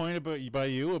 good point about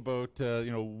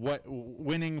what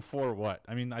winning for what.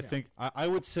 I mean, I think I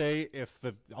would say if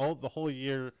the whole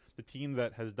year the team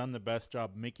that has done the best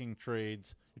job making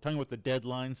trades. You're talking about the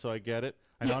deadline, so I get it.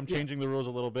 I know I'm changing the rules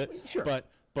a little bit, sure.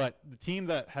 But the team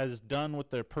that has done what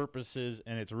their purpose is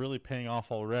and it's really paying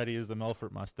off already is the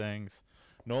Melfort Mustangs.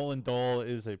 Nolan Dole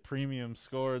is a premium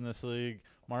scorer in this league.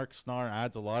 Mark Snarr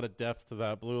adds a lot of depth to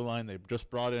that blue line. They've just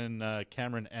brought in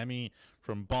Cameron Emmy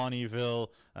from Bonnyville.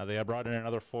 They have brought in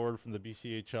another forward from the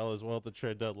BCHL as well at the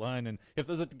trade deadline. And if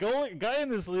there's a guy in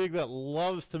this league that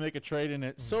loves to make a trade and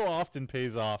it so often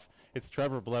pays off, it's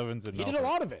Trevor Blevins in Melfort. He did a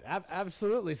lot of it.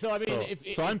 Absolutely. So, I mean,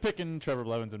 so I'm picking Trevor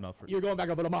Blevins in Melfort. You're going back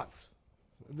about a month.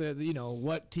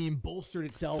 What team bolstered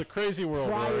itself it's a crazy world,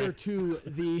 prior to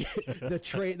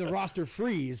the roster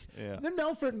freeze. Yeah. Then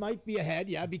Melfort might be ahead,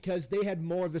 because they had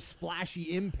more of the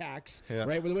splashy impacts,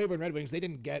 right? With the Weyburn Red Wings, they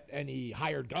didn't get any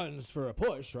hired guns for a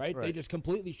push, right? They just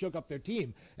completely shook up their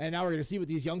team. And now we're going to see with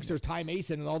these youngsters, Ty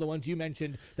Mason and all the ones you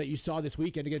mentioned that you saw this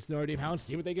weekend against the Notre Dame Hounds,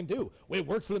 see what they can do. It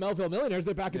worked for the Melville Millionaires.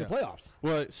 They're back in the playoffs.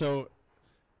 Well, so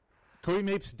Cody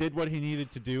Mapes did what he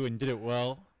needed to do and did it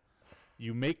well.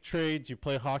 You make trades, you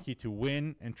play hockey to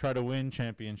win and try to win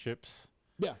championships.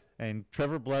 Yeah. And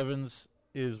Trevor Blevins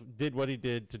did what he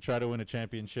did to try to win a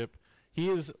championship.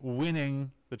 He is winning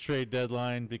the trade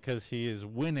deadline because he is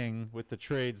winning with the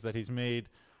trades that he's made.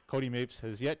 Cody Mapes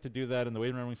has yet to do that, and the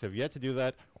Weyburn Red Wings have yet to do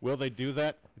that. Will they do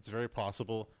that? It's very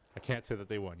possible. I can't say that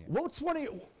they won yet.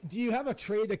 Do you have a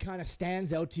trade that kind of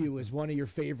stands out to you as one of your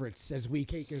favorites as we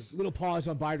take a little pause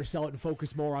on buy it or sell it and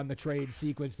focus more on the trade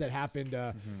sequence that happened,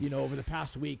 over the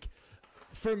past week?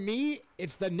 For me,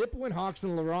 it's the Nipawin Hawks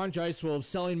and LaRange Icewolves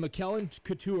selling McKellen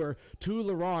Couture to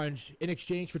LaRange in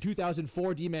exchange for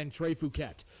 2004 D-man Trey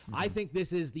Fouquet. I think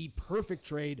this is the perfect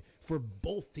trade for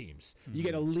both teams. You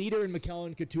get a leader in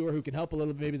McKellen Couture who can help a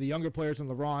little bit, maybe the younger players in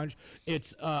LaRange.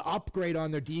 It's upgrade on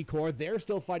their D-core. They're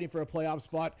still fighting for a playoff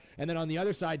spot. And then on the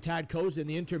other side, Tad Kozin,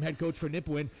 the interim head coach for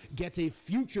Nipawin, gets a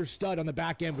future stud on the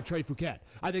back end with Trey Fouquet.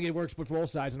 I think it works for both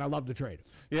sides, and I love the trade.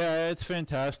 Yeah, it's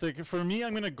fantastic. For me,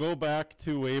 I'm going to go back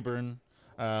to Weyburn.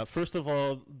 First of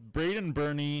all, Braden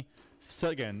Burney,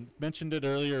 again, mentioned it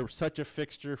earlier, such a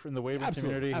fixture in the Weyburn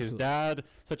community. His dad,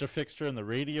 such a fixture in the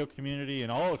radio community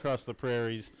and all across the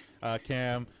prairies,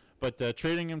 Cam. But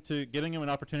getting him an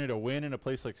opportunity to win in a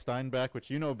place like Steinbach, which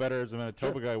you know better as a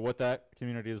Manitoba guy, what that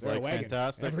community is like,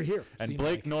 fantastic. Every year. And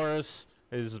Blake Norris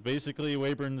is basically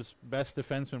Weyburn's best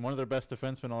defenseman, one of their best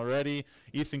defensemen already.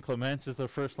 Ethan Clements is their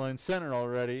first-line center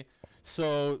already.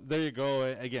 So there you go.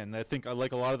 Again, I think I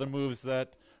like a lot of the moves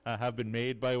that have been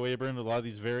made by Weyburn. A lot of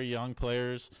these very young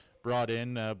players brought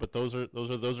in, but those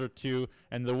are two.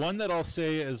 And the one that I'll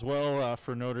say as well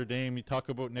for Notre Dame, you talk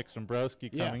about Nick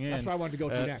Zombrowski coming in. That's what I wanted to go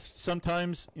to next.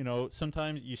 Sometimes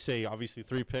you say obviously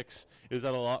 3 picks. Is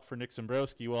that a lot for Nick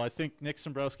Zombrowski? Well, I think Nick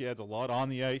Zombrowski adds a lot on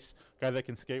the ice. Guy that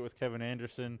can skate with Kevin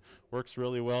Anderson, works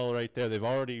really well right there. They've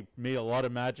already made a lot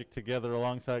of magic together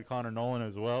alongside Connor Nolan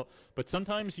as well. But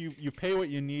sometimes you pay what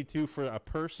you need to for a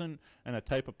person and a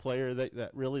type of player that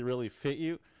really, really fit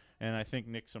you. And I think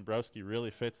Nick Zombrowski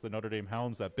really fits the Notre Dame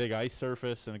Hounds, that big ice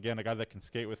surface, and again, a guy that can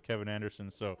skate with Kevin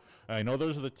Anderson. So I know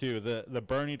those are the two, the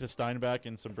Burney to Steinbach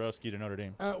and Zombrowski to Notre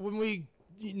Dame. When we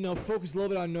focus a little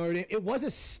bit on Notre Dame, it was a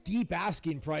steep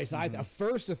asking price. A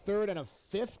first, a third, and a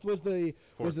fifth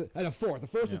and a fourth. A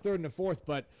first, a third, and a fourth.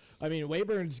 But I mean,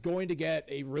 Weyburn's going to get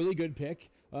a really good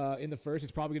pick. In the first,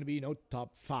 it's probably going to be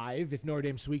top 5 if Notre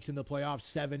Dame squeaks in the playoffs,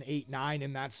 7, 8, 9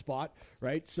 in that spot,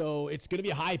 right? So it's going to be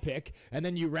a high pick, and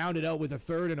then you round it out with a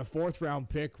third and a fourth round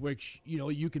pick, which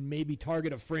you can maybe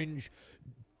target a fringe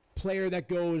player that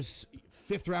goes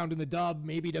 5th round in the dub,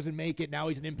 maybe doesn't make it. Now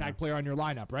he's an impact player on your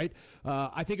lineup, right?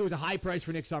 I think it was a high price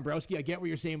for Nick Zombrowski. I get what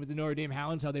you're saying with the Notre Dame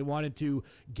Hounds, how they wanted to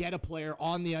get a player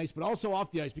on the ice, but also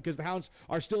off the ice, because the Hounds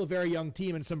are still a very young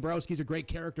team, and Zombrowski's a great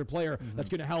character player that's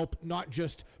going to help not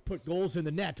just put goals in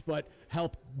the net, but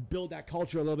help build that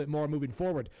culture a little bit more moving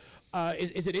forward.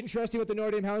 Is it interesting what the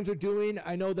Notre Dame Hounds are doing?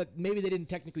 I know that maybe they didn't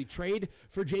technically trade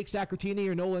for Jake Sacratini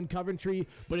or Nolan Coventry,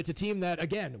 but it's a team that,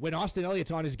 again, when Austin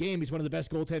Elliott's on his game, he's one of the best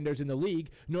goaltenders in the league.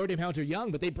 Notre Dame Hounds are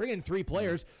young, but they bring in 3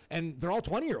 players, and they're all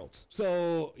 20-year-olds.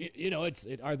 So,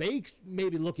 are they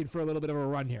maybe looking for a little bit of a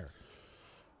run here?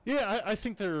 Yeah, I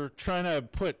think they're trying to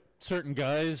put certain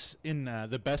guys in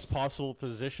the best possible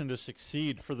position to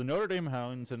succeed. For the Notre Dame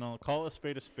Hounds, and I'll call a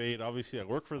spade, obviously I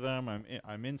work for them,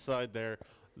 I'm inside there.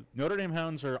 Notre Dame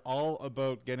Hounds are all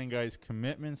about getting guys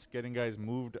commitments, getting guys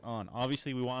moved on.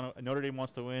 Obviously, Notre Dame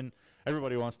wants to win.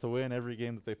 Everybody wants to win every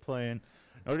game that they play in.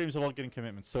 Notre Dame's about getting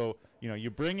commitments. So, you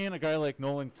bring in a guy like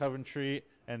Nolan Coventry,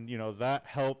 and, that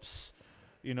helps,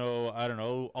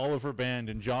 Oliver Band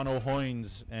and John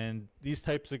O'Hoynes and these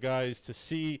types of guys to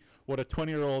see what a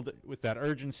 20-year-old with that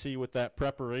urgency, with that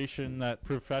preparation, that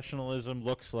professionalism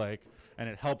looks like, and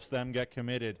it helps them get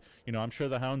committed. I'm sure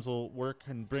the Hounds will work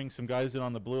and bring some guys in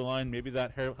on the blue line. Maybe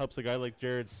that helps a guy like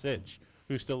Jared Sitch,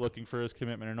 who's still looking for his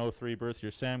commitment. An 03 birth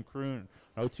year. Sam Kroon,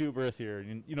 02 birth year.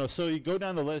 And, you know, so you go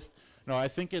down the list. You know, I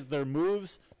think their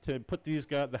moves to put these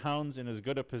guys, the Hounds, in as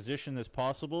good a position as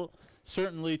possible.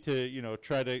 Certainly to, you know,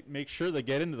 try to make sure they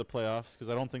get into the playoffs, because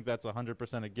I don't think that's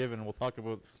 100% a given. We'll talk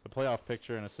about the playoff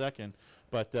picture in a second.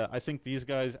 But I think these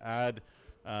guys add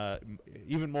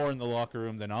even more in the locker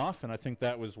room than off, and I think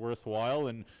that was worthwhile.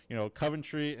 And, you know,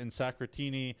 Coventry and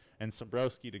Sacratini and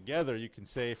Sobrowski together, you can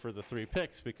say, for the 3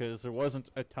 picks, because there wasn't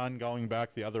a ton going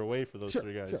back the other way for those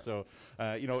 3 guys. Sure.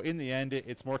 So, you know, in the end,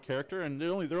 it's more character, and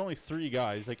they're only 3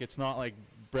 guys. Like, it's not like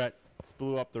Brett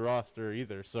blew up the roster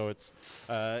either. So it's,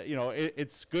 you know,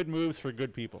 it's good moves for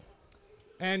good people.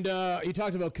 And you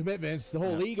talked about commitments. The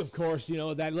whole league, of course, you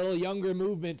know, that little younger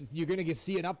movement, you're going to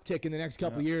see an uptick in the next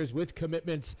couple of years with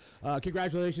commitments.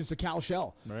 Congratulations to Cal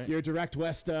Shell, your Direct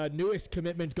West newest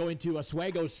commitment going to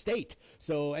Oswego State.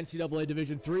 So NCAA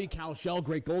Division III, Cal Shell,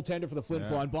 great goaltender for the Flin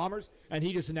Flon Bombers. And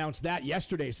he just announced that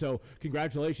yesterday. So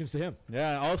congratulations to him.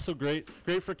 Yeah, also great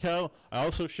for Cal. I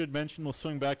also should mention, we'll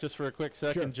swing back just for a quick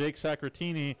second, Jake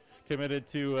Sacratini committed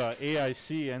to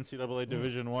AIC, NCAA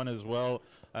Division I as well.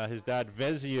 His dad,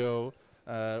 Vezio,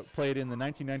 played in the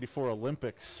 1994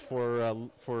 Olympics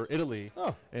for Italy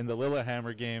in the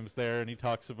Lillehammer games there, and he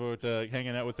talks about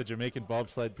hanging out with the Jamaican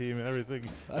bobsled team and everything.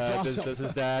 That's awesome. Does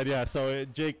his dad, yeah. So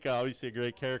Jake, obviously a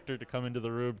great character to come into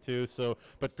the room too. So,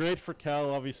 but great for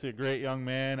Cal, obviously a great young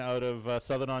man out of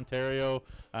Southern Ontario.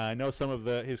 I know some of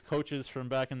his coaches from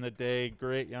back in the day.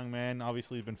 Great young man.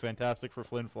 Obviously, he's been fantastic for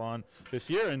Flin Flon this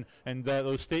year. And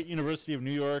those State University of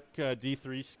New York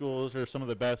D3 schools are some of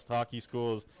the best hockey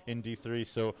schools in D3.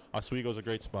 So Oswego's a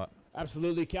great spot.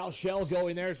 Absolutely. Cal Shell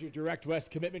going there as your Direct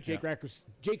West commitment. Jake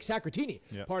Sacratini,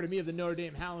 part of me, of the Notre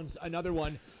Dame Hounds, another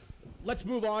one. Let's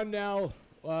move on now.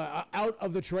 Out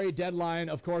of the trade deadline,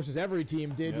 of course, as every team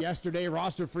did yesterday.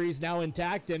 Roster freeze now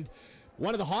intact. And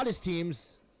one of the hottest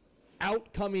teams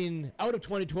coming out of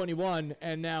 2021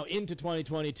 and now into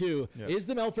 2022 is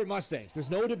the Melfort Mustangs. There's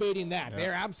no debating that.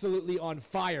 They're absolutely on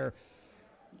fire.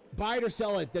 Buy it or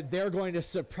sell it that they're going to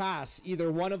surpass either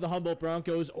one of the Humboldt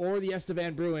Broncos or the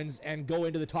Estevan Bruins and go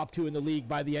into the top 2 in the league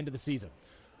by the end of the season.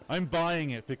 I'm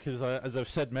buying it because, as I've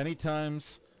said many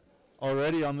times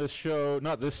already on this show,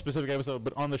 not this specific episode,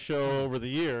 but on the show over the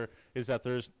year, is that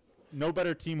there's no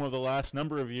better team over the last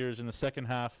number of years in the second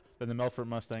half than the Melfort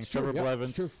Mustangs. Trevor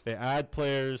Blevins, they add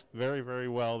players very, very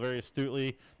well, very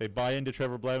astutely. They buy into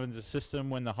Trevor Blevins' system.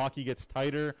 When the hockey gets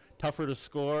tighter, tougher to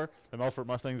score, the Melfort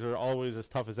Mustangs are always as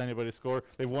tough as anybody to score.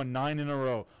 They've won 9 in a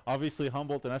row. Obviously,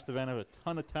 Humboldt and Estevan have a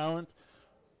ton of talent,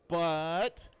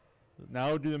 but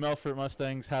now do the Melfort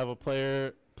Mustangs have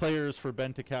players for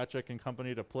Ben Tkachuk and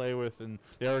company to play with, and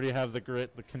they already have the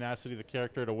grit, the tenacity, the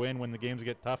character to win when the games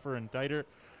get tougher and tighter.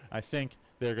 I think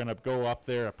they're going to go up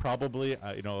there probably.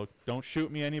 You know, don't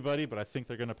shoot me, anybody, but I think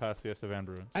they're going to pass the Estevan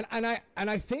Bruins. And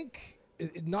I think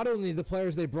not only the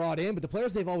players they brought in, but the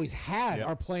players they've always had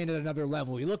are playing at another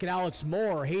level. You look at Alex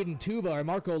Moore, Hayden Tuba, or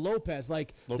Marco Lopez.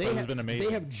 Lopez has been amazing.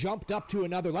 They have jumped up to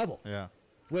another level. Yeah.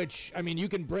 Which, I mean, you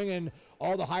can bring in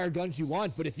all the hired guns you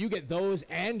want, but if you get those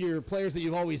and your players that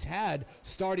you've always had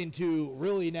starting to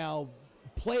really now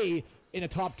play in a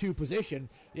top 2 position,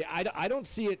 I don't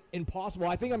see it impossible.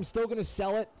 I think I'm still going to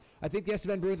sell it. I think the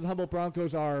Estevan Bruins and Humboldt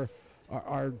Broncos are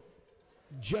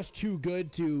just too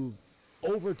good to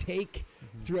overtake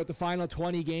throughout the final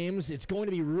 20 games. It's going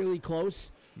to be really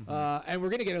close, and we're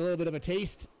going to get a little bit of a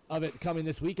taste of it coming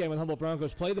this weekend when Humboldt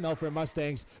Broncos play the Melfort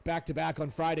Mustangs back-to-back on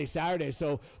Friday, Saturday.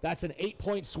 So that's an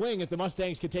 8-point swing if the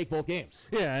Mustangs can take both games.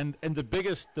 Yeah, and the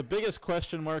biggest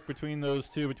question mark between those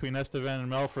two, between Estevan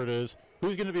and Melfort, is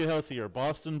who's going to be healthier,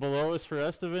 Boston Belois for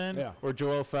Estevan or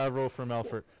Joel Favreau for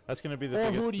Melfort? That's going to be the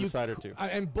biggest decider too.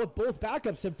 And both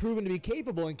backups have proven to be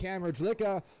capable in Cam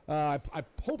Herjlika. I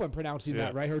hope I'm pronouncing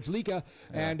that right, Herjlika,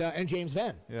 and James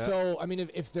Venn. Yeah. So, I mean,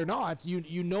 if they're not,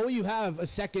 you know you have a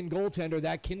second goaltender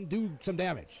that can do some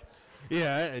damage.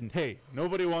 Yeah, and hey,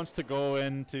 nobody wants to go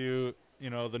into,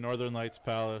 you know, the Northern Lights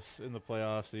Palace in the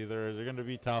playoffs either. They're going to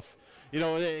be tough. You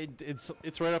know,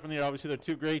 it's right up in the air. Obviously, they're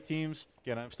 2 great teams.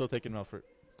 Again, I'm still taking Melfort.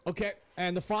 Okay,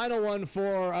 and the final one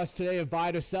for us today of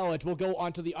buy to sell it, we'll go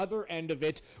on to the other end of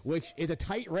it, which is a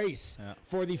tight race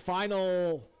for the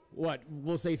final,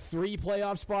 we'll say 3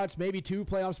 playoff spots, maybe 2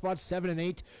 playoff spots, 7 and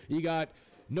 8. You got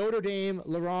Notre Dame,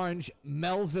 LaRange,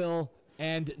 Melville,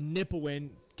 and Nipawin.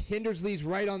 Kindersley's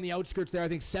right on the outskirts there. I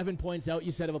think 7 points out,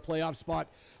 you said, of a playoff spot.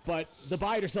 But the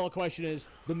buy it or sell question is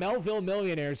the Melville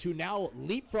Millionaires, who now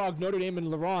leapfrog Notre Dame and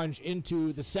LaRange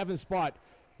into the 7th spot,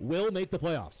 will make the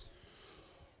playoffs.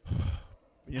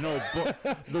 You know,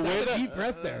 the way That was a that deep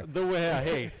breath there. The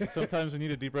way, hey, sometimes we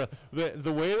need a deep breath.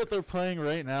 The way that they're playing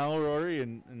right now, Rory,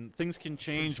 and things can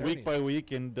change week by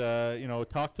week. And you know,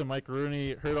 talk to Mike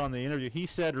Rooney. Heard on the interview, he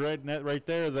said right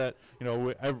there that you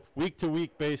know, week to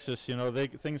week basis, you know,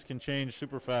 things can change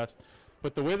super fast.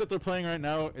 But the way that they're playing right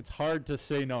now, it's hard to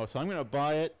say no. So I'm going to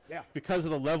buy it because of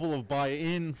the level of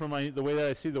buy-in from the way that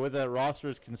I see the way that roster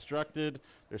is constructed.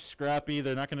 They're scrappy.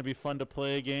 They're not going to be fun to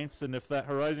play against. And if that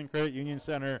Horizon Credit Union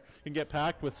Center can get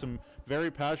packed with some very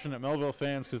passionate Melville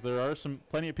fans, because there are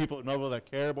plenty of people at Melville that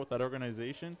care about that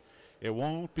organization, it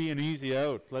won't be an easy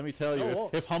out. Let me tell you,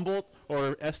 if Humboldt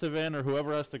or Estevan or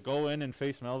whoever has to go in and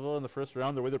face Melville in the first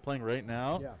round, the way they're playing right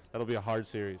now, that'll be a hard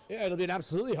series. Yeah, it'll be an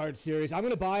absolutely hard series. I'm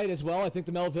going to buy it as well. I think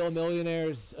the Melville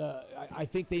Millionaires, I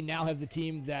think they now have the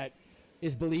team that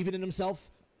is believing in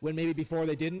himself when maybe before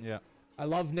they didn't. Yeah. I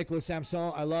love Nicholas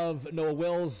Samson. I love Noah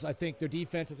Wills. I think their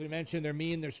defense, as we mentioned, they're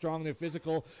mean, they're strong, they're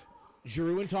physical.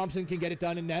 Giroux and Thompson can get it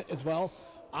done in net as well.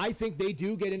 I think they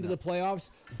do get into the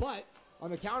playoffs, but on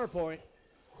the counterpoint,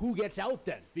 who gets out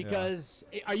then? Because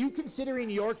are you considering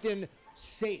Yorkton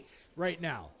safe right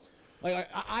now? Like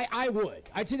I would.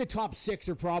 I'd say the top 6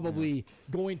 are probably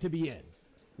going to be in.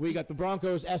 We got the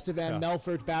Broncos, Estevan,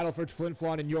 Melfort, Battleford, Flin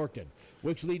Flon, and Yorkton,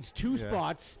 which leads 2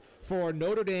 spots for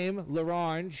Notre Dame,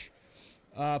 LaRange,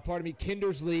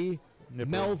 Kindersley, Nipawin.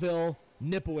 Melville,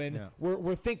 Nipawin. Yeah.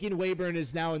 We're thinking Weyburn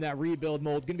is now in that rebuild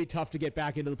mode. Going to be tough to get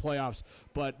back into the playoffs,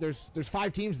 but there's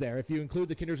 5 teams there. If you include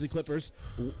the Kindersley Clippers,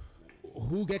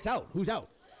 who gets out? Who's out?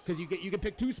 Because you can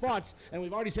pick 2 spots, and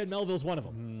we've already said Melville's one of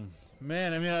them.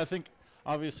 Man, I mean, I think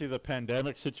obviously the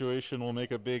pandemic situation will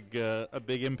make a big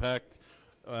impact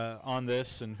on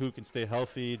this, and who can stay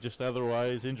healthy, just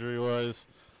otherwise injury-wise.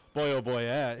 Boy, oh boy,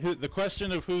 the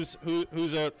question of who's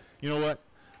out. You know what?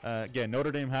 Again,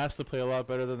 Notre Dame has to play a lot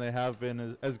better than they have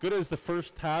been. As good as the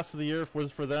first half of the year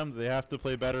was for them, they have to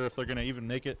play better if they're going to even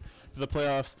make it to the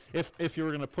playoffs. If you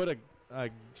were going to put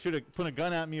a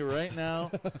gun at me right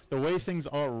now, the way things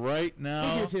are right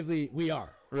now. Figuratively, we are.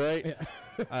 Right?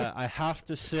 Yeah. I have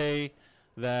to say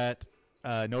that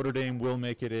Notre Dame will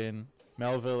make it in.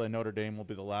 Melville and Notre Dame will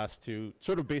be the last 2,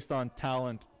 sort of based on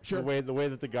talent, the way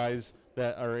that the guys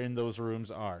that are in those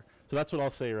rooms are. So that's what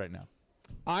I'll say right now.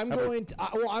 I'm going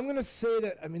to say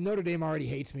that. I mean, Notre Dame already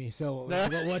hates me. So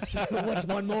what's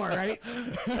one more, right?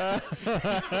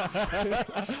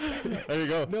 There you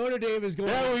go. Notre Dame is going.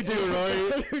 Yeah, we do, Roy.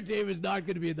 Notre Dame is not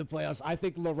going to be in the playoffs. I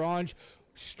think LaRange,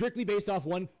 strictly based off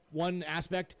one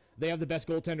aspect, they have the best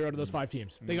goaltender out of those 5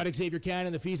 teams. They got Xavier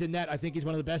Cannon, if he's in net, I think he's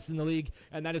one of the best in the league,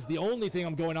 and that is the only thing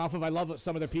I'm going off of. I love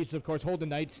some of their pieces, of course. Holden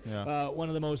Knights, one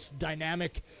of the most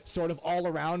dynamic, sort of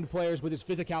all-around players with his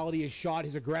physicality, his shot,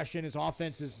 his aggression, his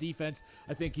offense, his defense.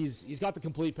 I think he's got the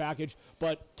complete package.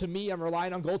 But to me, I'm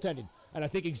relying on goaltending. And I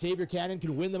think Xavier Cannon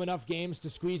can win them enough games to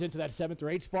squeeze into that 7th or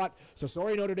 8th spot. So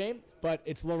sorry, Notre Dame, but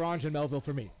it's LaRange and Melville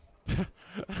for me.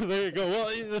 There you go.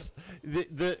 Well,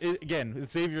 again,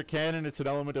 Xavier Cannon, it's an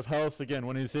element of health. Again,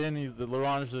 when he's in, the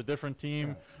LaRange is a different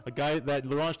team. A guy that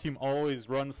LaRange team always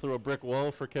runs through a brick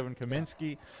wall for Kevin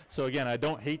Kaminski. So again, I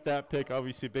don't hate that pick.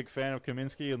 Obviously, a big fan of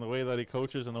Kaminski and the way that he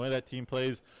coaches and the way that team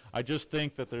plays. I just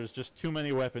think that there's just too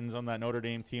many weapons on that Notre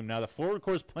Dame team. Now, the forward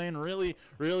core is playing really,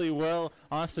 really well.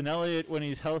 Austin Elliott, when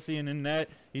he's healthy and in net,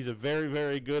 he's a very,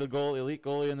 very good elite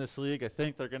goalie in this league. I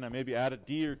think they're going to maybe add a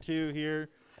D or 2 here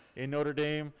in Notre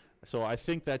Dame. So I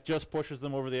think that just pushes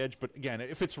them over the edge. But again,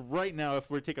 if it's right now, if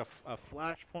we take a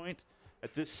flashpoint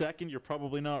at this second, you're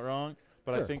probably not wrong.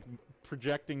 But I think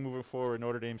projecting moving forward,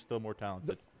 Notre Dame's still more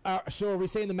talented. So are we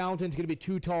saying the mountain's going to be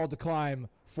too tall to climb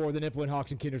for the Nipawin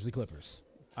Hawks and Kindersley Clippers?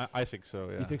 I think so,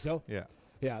 yeah. You think so? Yeah.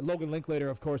 Yeah, Logan Linklater,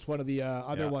 of course, one of the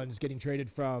other ones getting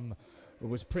traded from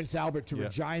was Prince Albert to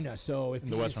Regina. So if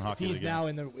he's now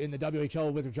in the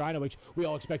WHL with Regina, which we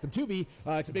all expect him to be,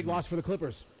 it's a big loss for the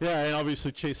Clippers. Yeah, and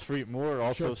obviously Chase Freet-Moore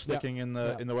also sticking in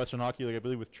the Western Hockey League, I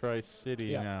believe, with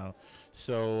Tri-City now.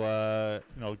 So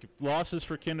losses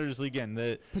for Kindersley again.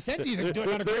 Pesenti's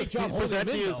done a great job holding him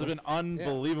in, Pesenti has been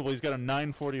unbelievable. He's got a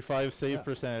 .945 save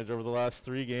percentage over the last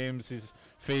 3 games. He's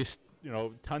faced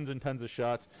tons and tons of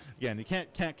shots. Again, you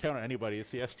can't count on anybody.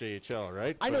 It's the SJHL,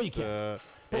 right? I know you can't.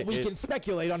 But we can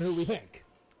speculate on who we think.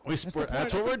 That's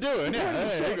what we're doing. Yeah,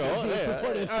 there you go.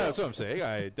 That's what I'm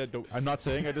saying. I'm not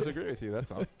saying I disagree with you.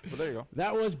 That's all. But there you go.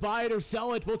 That was buy it or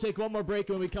sell it. We'll take one more break.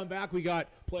 When we come back, we got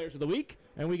Players of the Week,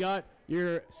 and we got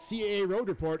your CAA Road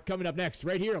Report coming up next,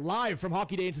 right here, live from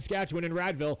Hockey Day in Saskatchewan in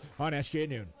Radville on SJ at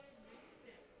Noon.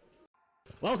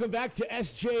 Welcome back to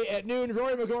SJ at Noon.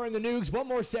 Rory McGoran and the Noogs. One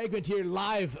more segment here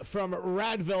live from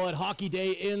Radville at Hockey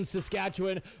Day in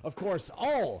Saskatchewan. Of course,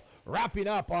 all wrapping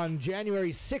up on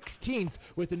January 16th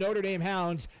with the Notre Dame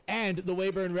Hounds and the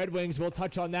Weyburn Red Wings. We'll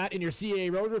touch on that in your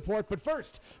CAA Road Report. But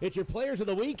first, it's your Players of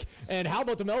the Week. And how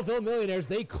about the Melville Millionaires?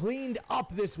 They cleaned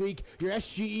up this week. Your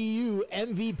SGEU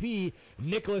MVP,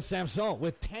 Nicholas Samson,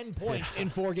 with 10 points in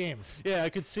 4 games. Yeah, I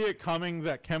could see it coming,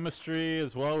 that chemistry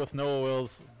as well with Noah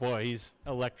Wills. Boy, he's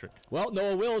electric. Well,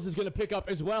 Noah Wills is going to pick up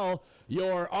as well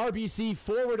your RBC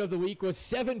Forward of the Week with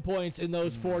 7 points in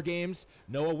those 4 games.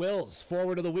 Noah Wills,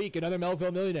 Forward of the Week, another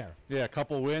Melville Millionaire. Yeah, a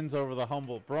couple wins over the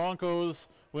Humboldt Broncos,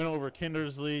 win over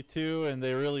Kindersley too, and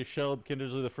they really shelled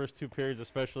Kindersley the first 2 periods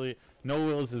especially. Noah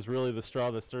Wills is really the straw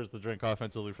that stirs the drink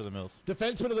offensively for the Mills.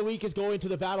 Defenseman of the Week is going to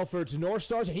the Battleford's North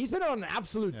Stars, and he's been on an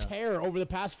absolute tear over the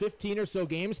past 15 or so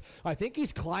games. I think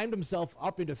he's climbed himself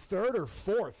up into 3rd or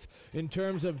 4th in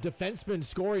terms of defenseman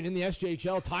scoring in the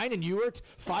SJHL. Tynan Ewert,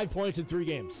 5 points in 3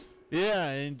 games. Yeah,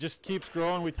 and just keeps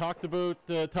growing. We talked to Braden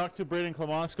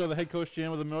Klamosko, the head coach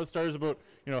GM of the North Stars, about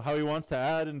how he wants to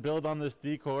add and build on this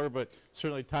D-core, but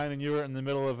certainly Tynan Ewert in the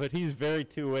middle of it. He's very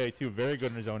two-way, too, very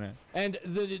good in his own end. And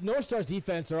the North Stars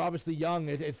defense are obviously young.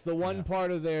 It's the one part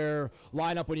of their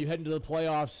lineup when you head into the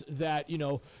playoffs that,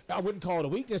 I wouldn't call it a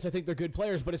weakness. I think they're good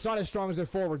players, but it's not as strong as their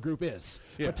forward group is.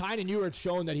 Yeah. But Tynan Ewert's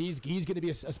shown that he's going to be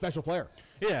a special player.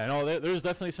 Yeah, no, there's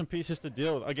definitely some pieces to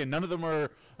deal with. Again, none of them are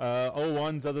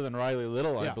 0-1s other than Riley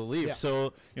Little, I believe. Yeah.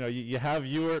 So, you have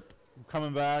Ewert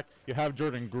coming back. You have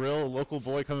Jordan Grill, a local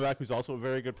boy, coming back, who's also a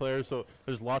very good player. So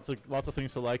there's lots of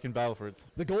things to like in Battlefords.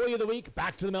 The goalie of the week,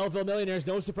 back to the Melville Millionaires.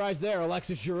 No surprise there,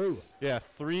 Alexis Giroux. Yeah,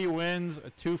 3 wins, a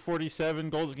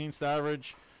 .247 goals against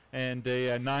average, and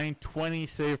a .920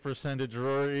 save percentage,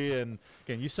 Rory. And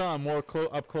again, you saw him more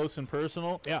up close and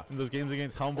personal in those games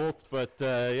against Humboldt. But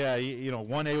yeah, 1A,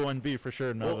 1B for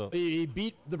sure in Melville. Well, he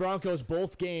beat the Broncos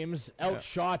both games,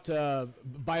 outshot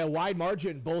by a wide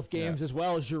margin both games as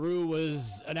well. Giroux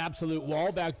was an absolute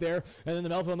wall back there. And then the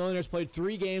Melville Millionaires played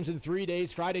 3 games in 3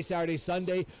 days, Friday, Saturday,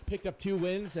 Sunday, picked up 2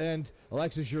 wins, and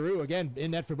Alexis Giroux, again,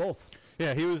 in net for both.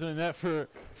 Yeah, he was in net for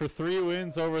 3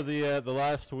 wins over the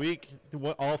last week.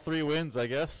 All 3 wins, I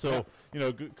guess. So,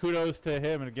 kudos to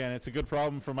him. And again, it's a good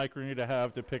problem for Mike Rooney to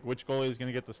have to pick which goalie is going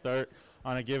to get the start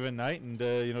on a given night. And,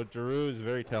 Giroux is a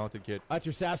very talented kid. That's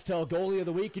your SaskTel goalie of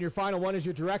the week. And your final one is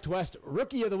your Direct West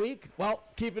rookie of the week. Well,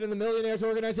 keep it in the Millionaires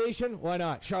organization. Why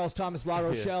not? Charles Thomas La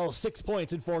Rochelle, 6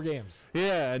 points in 4 games.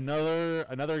 Yeah,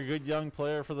 another good young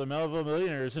player for the Melville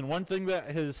Millionaires. And one thing that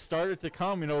has started to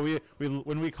come, we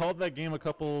when we called that game a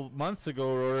couple months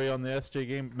ago, Rory, on the SJ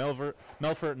game, Melfort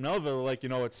and Melville,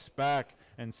 it's Spack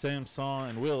and Samson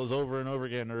and Wills over and over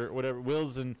again, or whatever,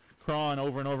 Wills and Cron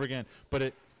over and over again.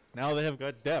 But now they have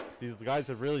got depth. These guys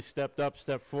have really stepped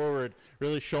forward,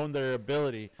 really shown their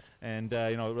ability. And,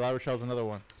 La Rochelle's another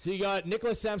one. So you got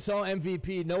Nicholas Samson,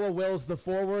 MVP, Noah Wills, the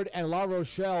forward, and La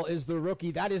Rochelle is the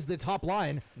rookie. That is the top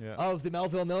line of the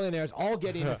Melville Millionaires, all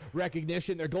getting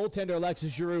recognition. Their goaltender,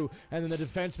 Alexis Giroux, and then the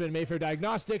defenseman, Mayfair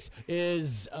Diagnostics,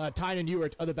 is Tynan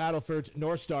Ewert of the Battleford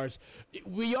North Stars.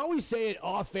 We always say it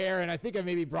off air, and I think I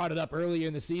maybe brought it up earlier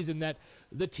in the season, that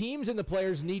the teams and the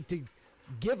players need to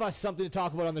give us something to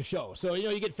talk about on the show. So,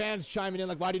 you get fans chiming in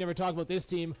like, why do you never talk about this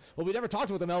team? Well, we never talked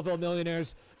about the Melville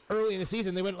Millionaires early in the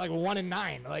season. They went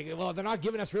 1-9. Well, they're not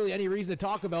giving us really any reason to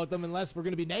talk about them unless we're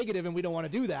going to be negative, and we don't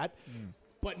want to do that.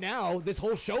 But now this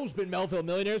whole show's been Melville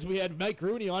Millionaires. We had Mike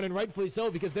Rooney on, and rightfully so,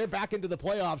 because they're back into the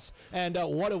playoffs, and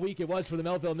what a week it was for the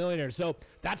Melville Millionaires. So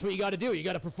that's what you got to do. You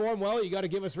got to perform well. You got to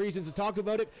give us reasons to talk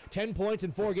about it. 10 points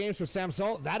in 4 games for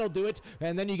Samson. That'll do it.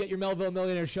 And then you get your Melville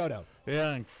Millionaires shoutout.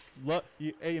 Yeah, and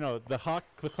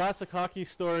the classic hockey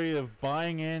story of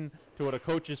buying in to what a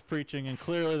coach is preaching, and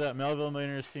clearly that Melville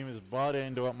Millionaires team is bought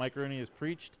into what Mike Rooney has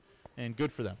preached, and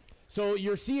good for them. So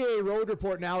your CAA Road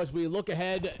Report now as we look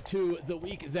ahead to the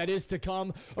week that is to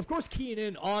come. Of course, keying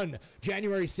in on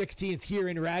January 16th here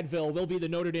in Radville will be the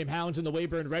Notre Dame Hounds and the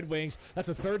Weyburn Red Wings. That's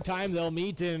the 3rd time they'll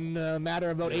meet in a matter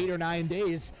of about 8 or 9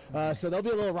 days. So there'll be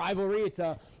a little rivalry. It's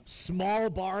a small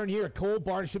barn here, a cold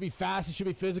barn. It should be fast. It should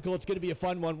be physical. It's going to be a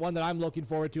fun one that I'm looking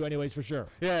forward to anyways, for sure.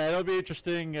 Yeah, it'll be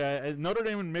interesting. Notre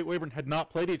Dame and Weyburn had not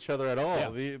played each other at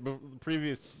all in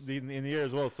the year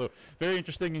as well. So very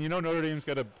interesting. And Notre Dame's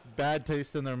got a bad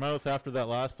taste in their mouth after that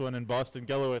last one, and Boston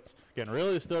Gelowitz, again,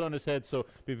 really stood on his head. So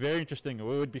be very interesting.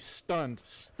 We would be stunned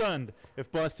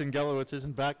if Boston Gelowitz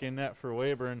isn't back in net for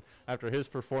Weyburn after his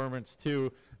performance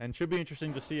too. And should be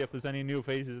interesting to see if there's any new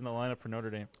faces in the lineup for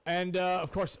Notre Dame. And,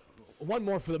 of course, one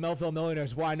more for the Melville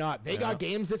Millionaires. Why not? They got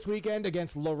games this weekend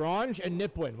against LaRange and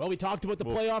Nipawin. Well, we talked about the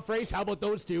playoff race. How about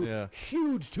those two? Yeah.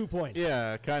 Huge 2 points.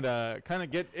 Yeah, kind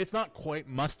of get. It's not quite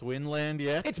must-win land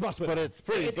yet. It's must-win, but it's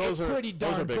pretty. It's pretty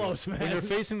darn big close, ones. man. When you're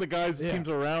facing the teams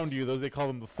around you, they call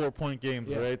them the 4-point games,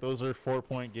 right? Those are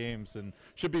 4-point games, and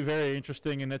should be very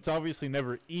interesting. And it's obviously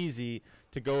never easy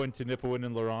to go into Nipawin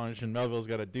and LaRange, and Melville's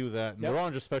got to do that. And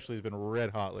LaRange especially has been red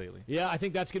hot lately. Yeah, I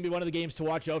think that's going to be one of the games to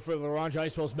watch out for. LaRange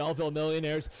Ice Wolves, Melville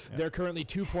Millionaires. They're currently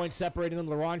 2 points separating them.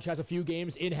 LaRange has a few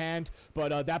games in hand,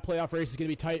 but that playoff race is going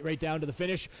to be tight right down to the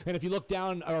finish. And if you look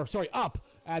up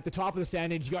at the top of the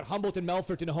standings, you got Humboldt and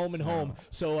Melfort in home and home,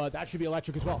 so that should be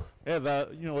electric as well. Yeah,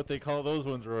 you know what they call those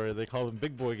ones, Rory? They call them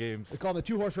big boy games. They call them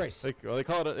the 2-horse race. They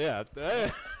call it,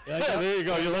 There you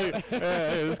go. You're like,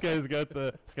 this guy's got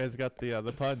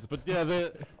the puns. But yeah,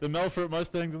 the Melfort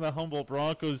Mustangs and the Humboldt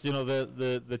Broncos. You know,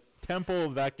 the tempo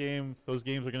of that game. Those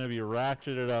games are going to be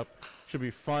ratcheted up. Should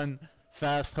be fun,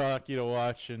 fast hockey to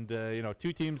watch. And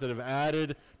two teams that have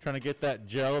added, trying to get that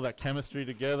gel, that chemistry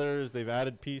together as they've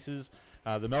added pieces.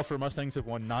 The Melfort Mustangs have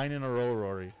won 9 in a row,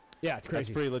 Rory. Yeah, it's crazy.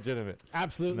 That's pretty legitimate.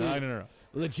 Absolutely. 9 in a row.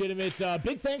 Legitimate.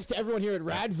 Big thanks to everyone here at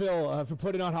Radville for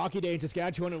putting on Hockey Day in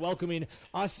Saskatchewan and welcoming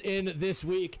us in this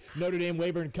week. Notre Dame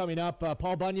Weyburn coming up.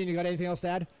 Paul Bunyan, you got anything else to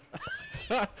add?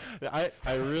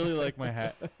 I really like my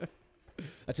hat.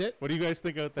 That's it? What do you guys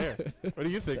think out there? What do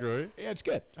you think, Rory? Yeah, it's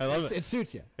good. I love it. It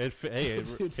suits you.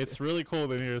 It's really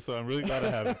cold in here, so I'm really glad I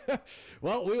have it.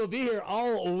 Well, we will be here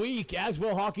all week, as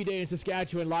will Hockey Day in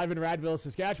Saskatchewan, live in Radville,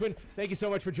 Saskatchewan. Thank you so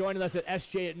much for joining us at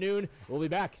SJ at noon. We'll be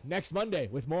back next Monday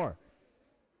with more.